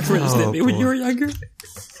you ever watch Ren and Stimpy when you were younger?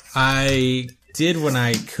 I did when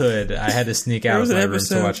I could. I had to sneak out of my room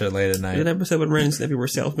to watch it late at night. There's an episode when Ren and Snippy were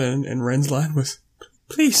salesmen, and Ren's line was,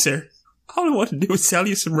 "Please, sir, all I want to do is sell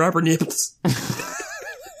you some rubber nipples."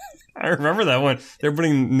 I remember that one. They're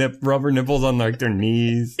putting rubber nipples on like their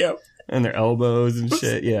knees and their elbows and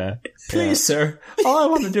shit. Yeah. Please, sir, all I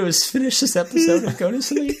want to do is finish this episode and go to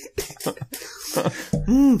sleep.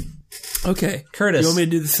 Okay. Curtis. You want me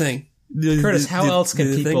to do the thing? Curtis, how else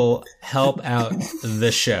can people help out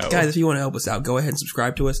the show? Guys, if you want to help us out, go ahead and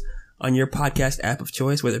subscribe to us on your podcast app of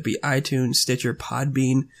choice, whether it be iTunes, Stitcher,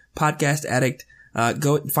 Podbean, Podcast Addict.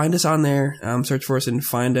 Go find us on there. Search for us and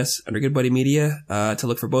find us under Good Buddy Media to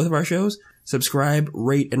look for both of our shows. Subscribe,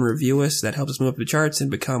 rate, and review us. That helps us move up the charts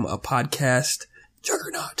and become a podcast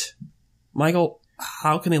juggernaut. Michael,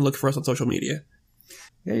 how can they look for us on social media?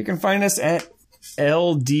 Yeah, you can find us at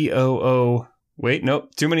LDOO. Wait,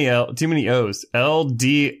 nope, too many O's.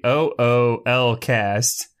 LDOOL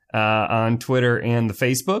cast on Twitter and the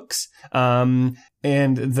Facebooks.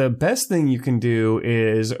 And the best thing you can do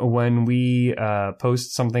is when we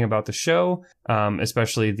post something about the show,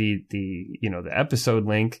 especially the episode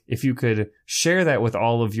link, if you could share that with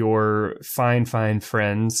all of your fine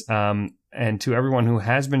friends, and to everyone who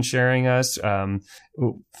has been sharing us,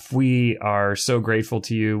 we are so grateful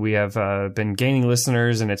to you. We have been gaining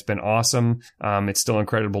listeners, and it's been awesome. It's still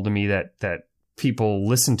incredible to me that people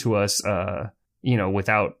listen to us,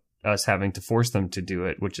 without us having to force them to do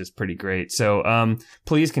it, which is pretty great. So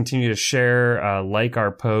please continue to share, like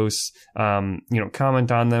our posts,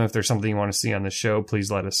 comment on them. If there's something you want to see on the show,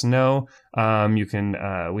 please let us know. You can,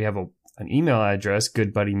 we have an email address,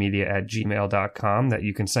 goodbuddymedia@gmail.com, that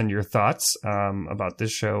you can send your thoughts about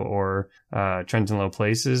this show or Trends in Low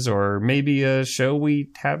Places, or maybe a show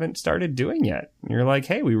we haven't started doing yet. You're like,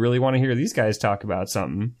 hey, we really want to hear these guys talk about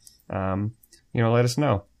something. Let us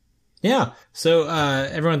know. Yeah. So,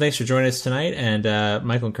 everyone, thanks for joining us tonight. And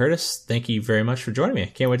Michael and Curtis, thank you very much for joining me.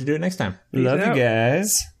 Can't wait to do it next time. Love you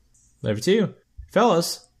guys. Love you too.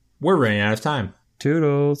 Fellas, we're running out of time.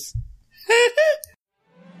 Toodles.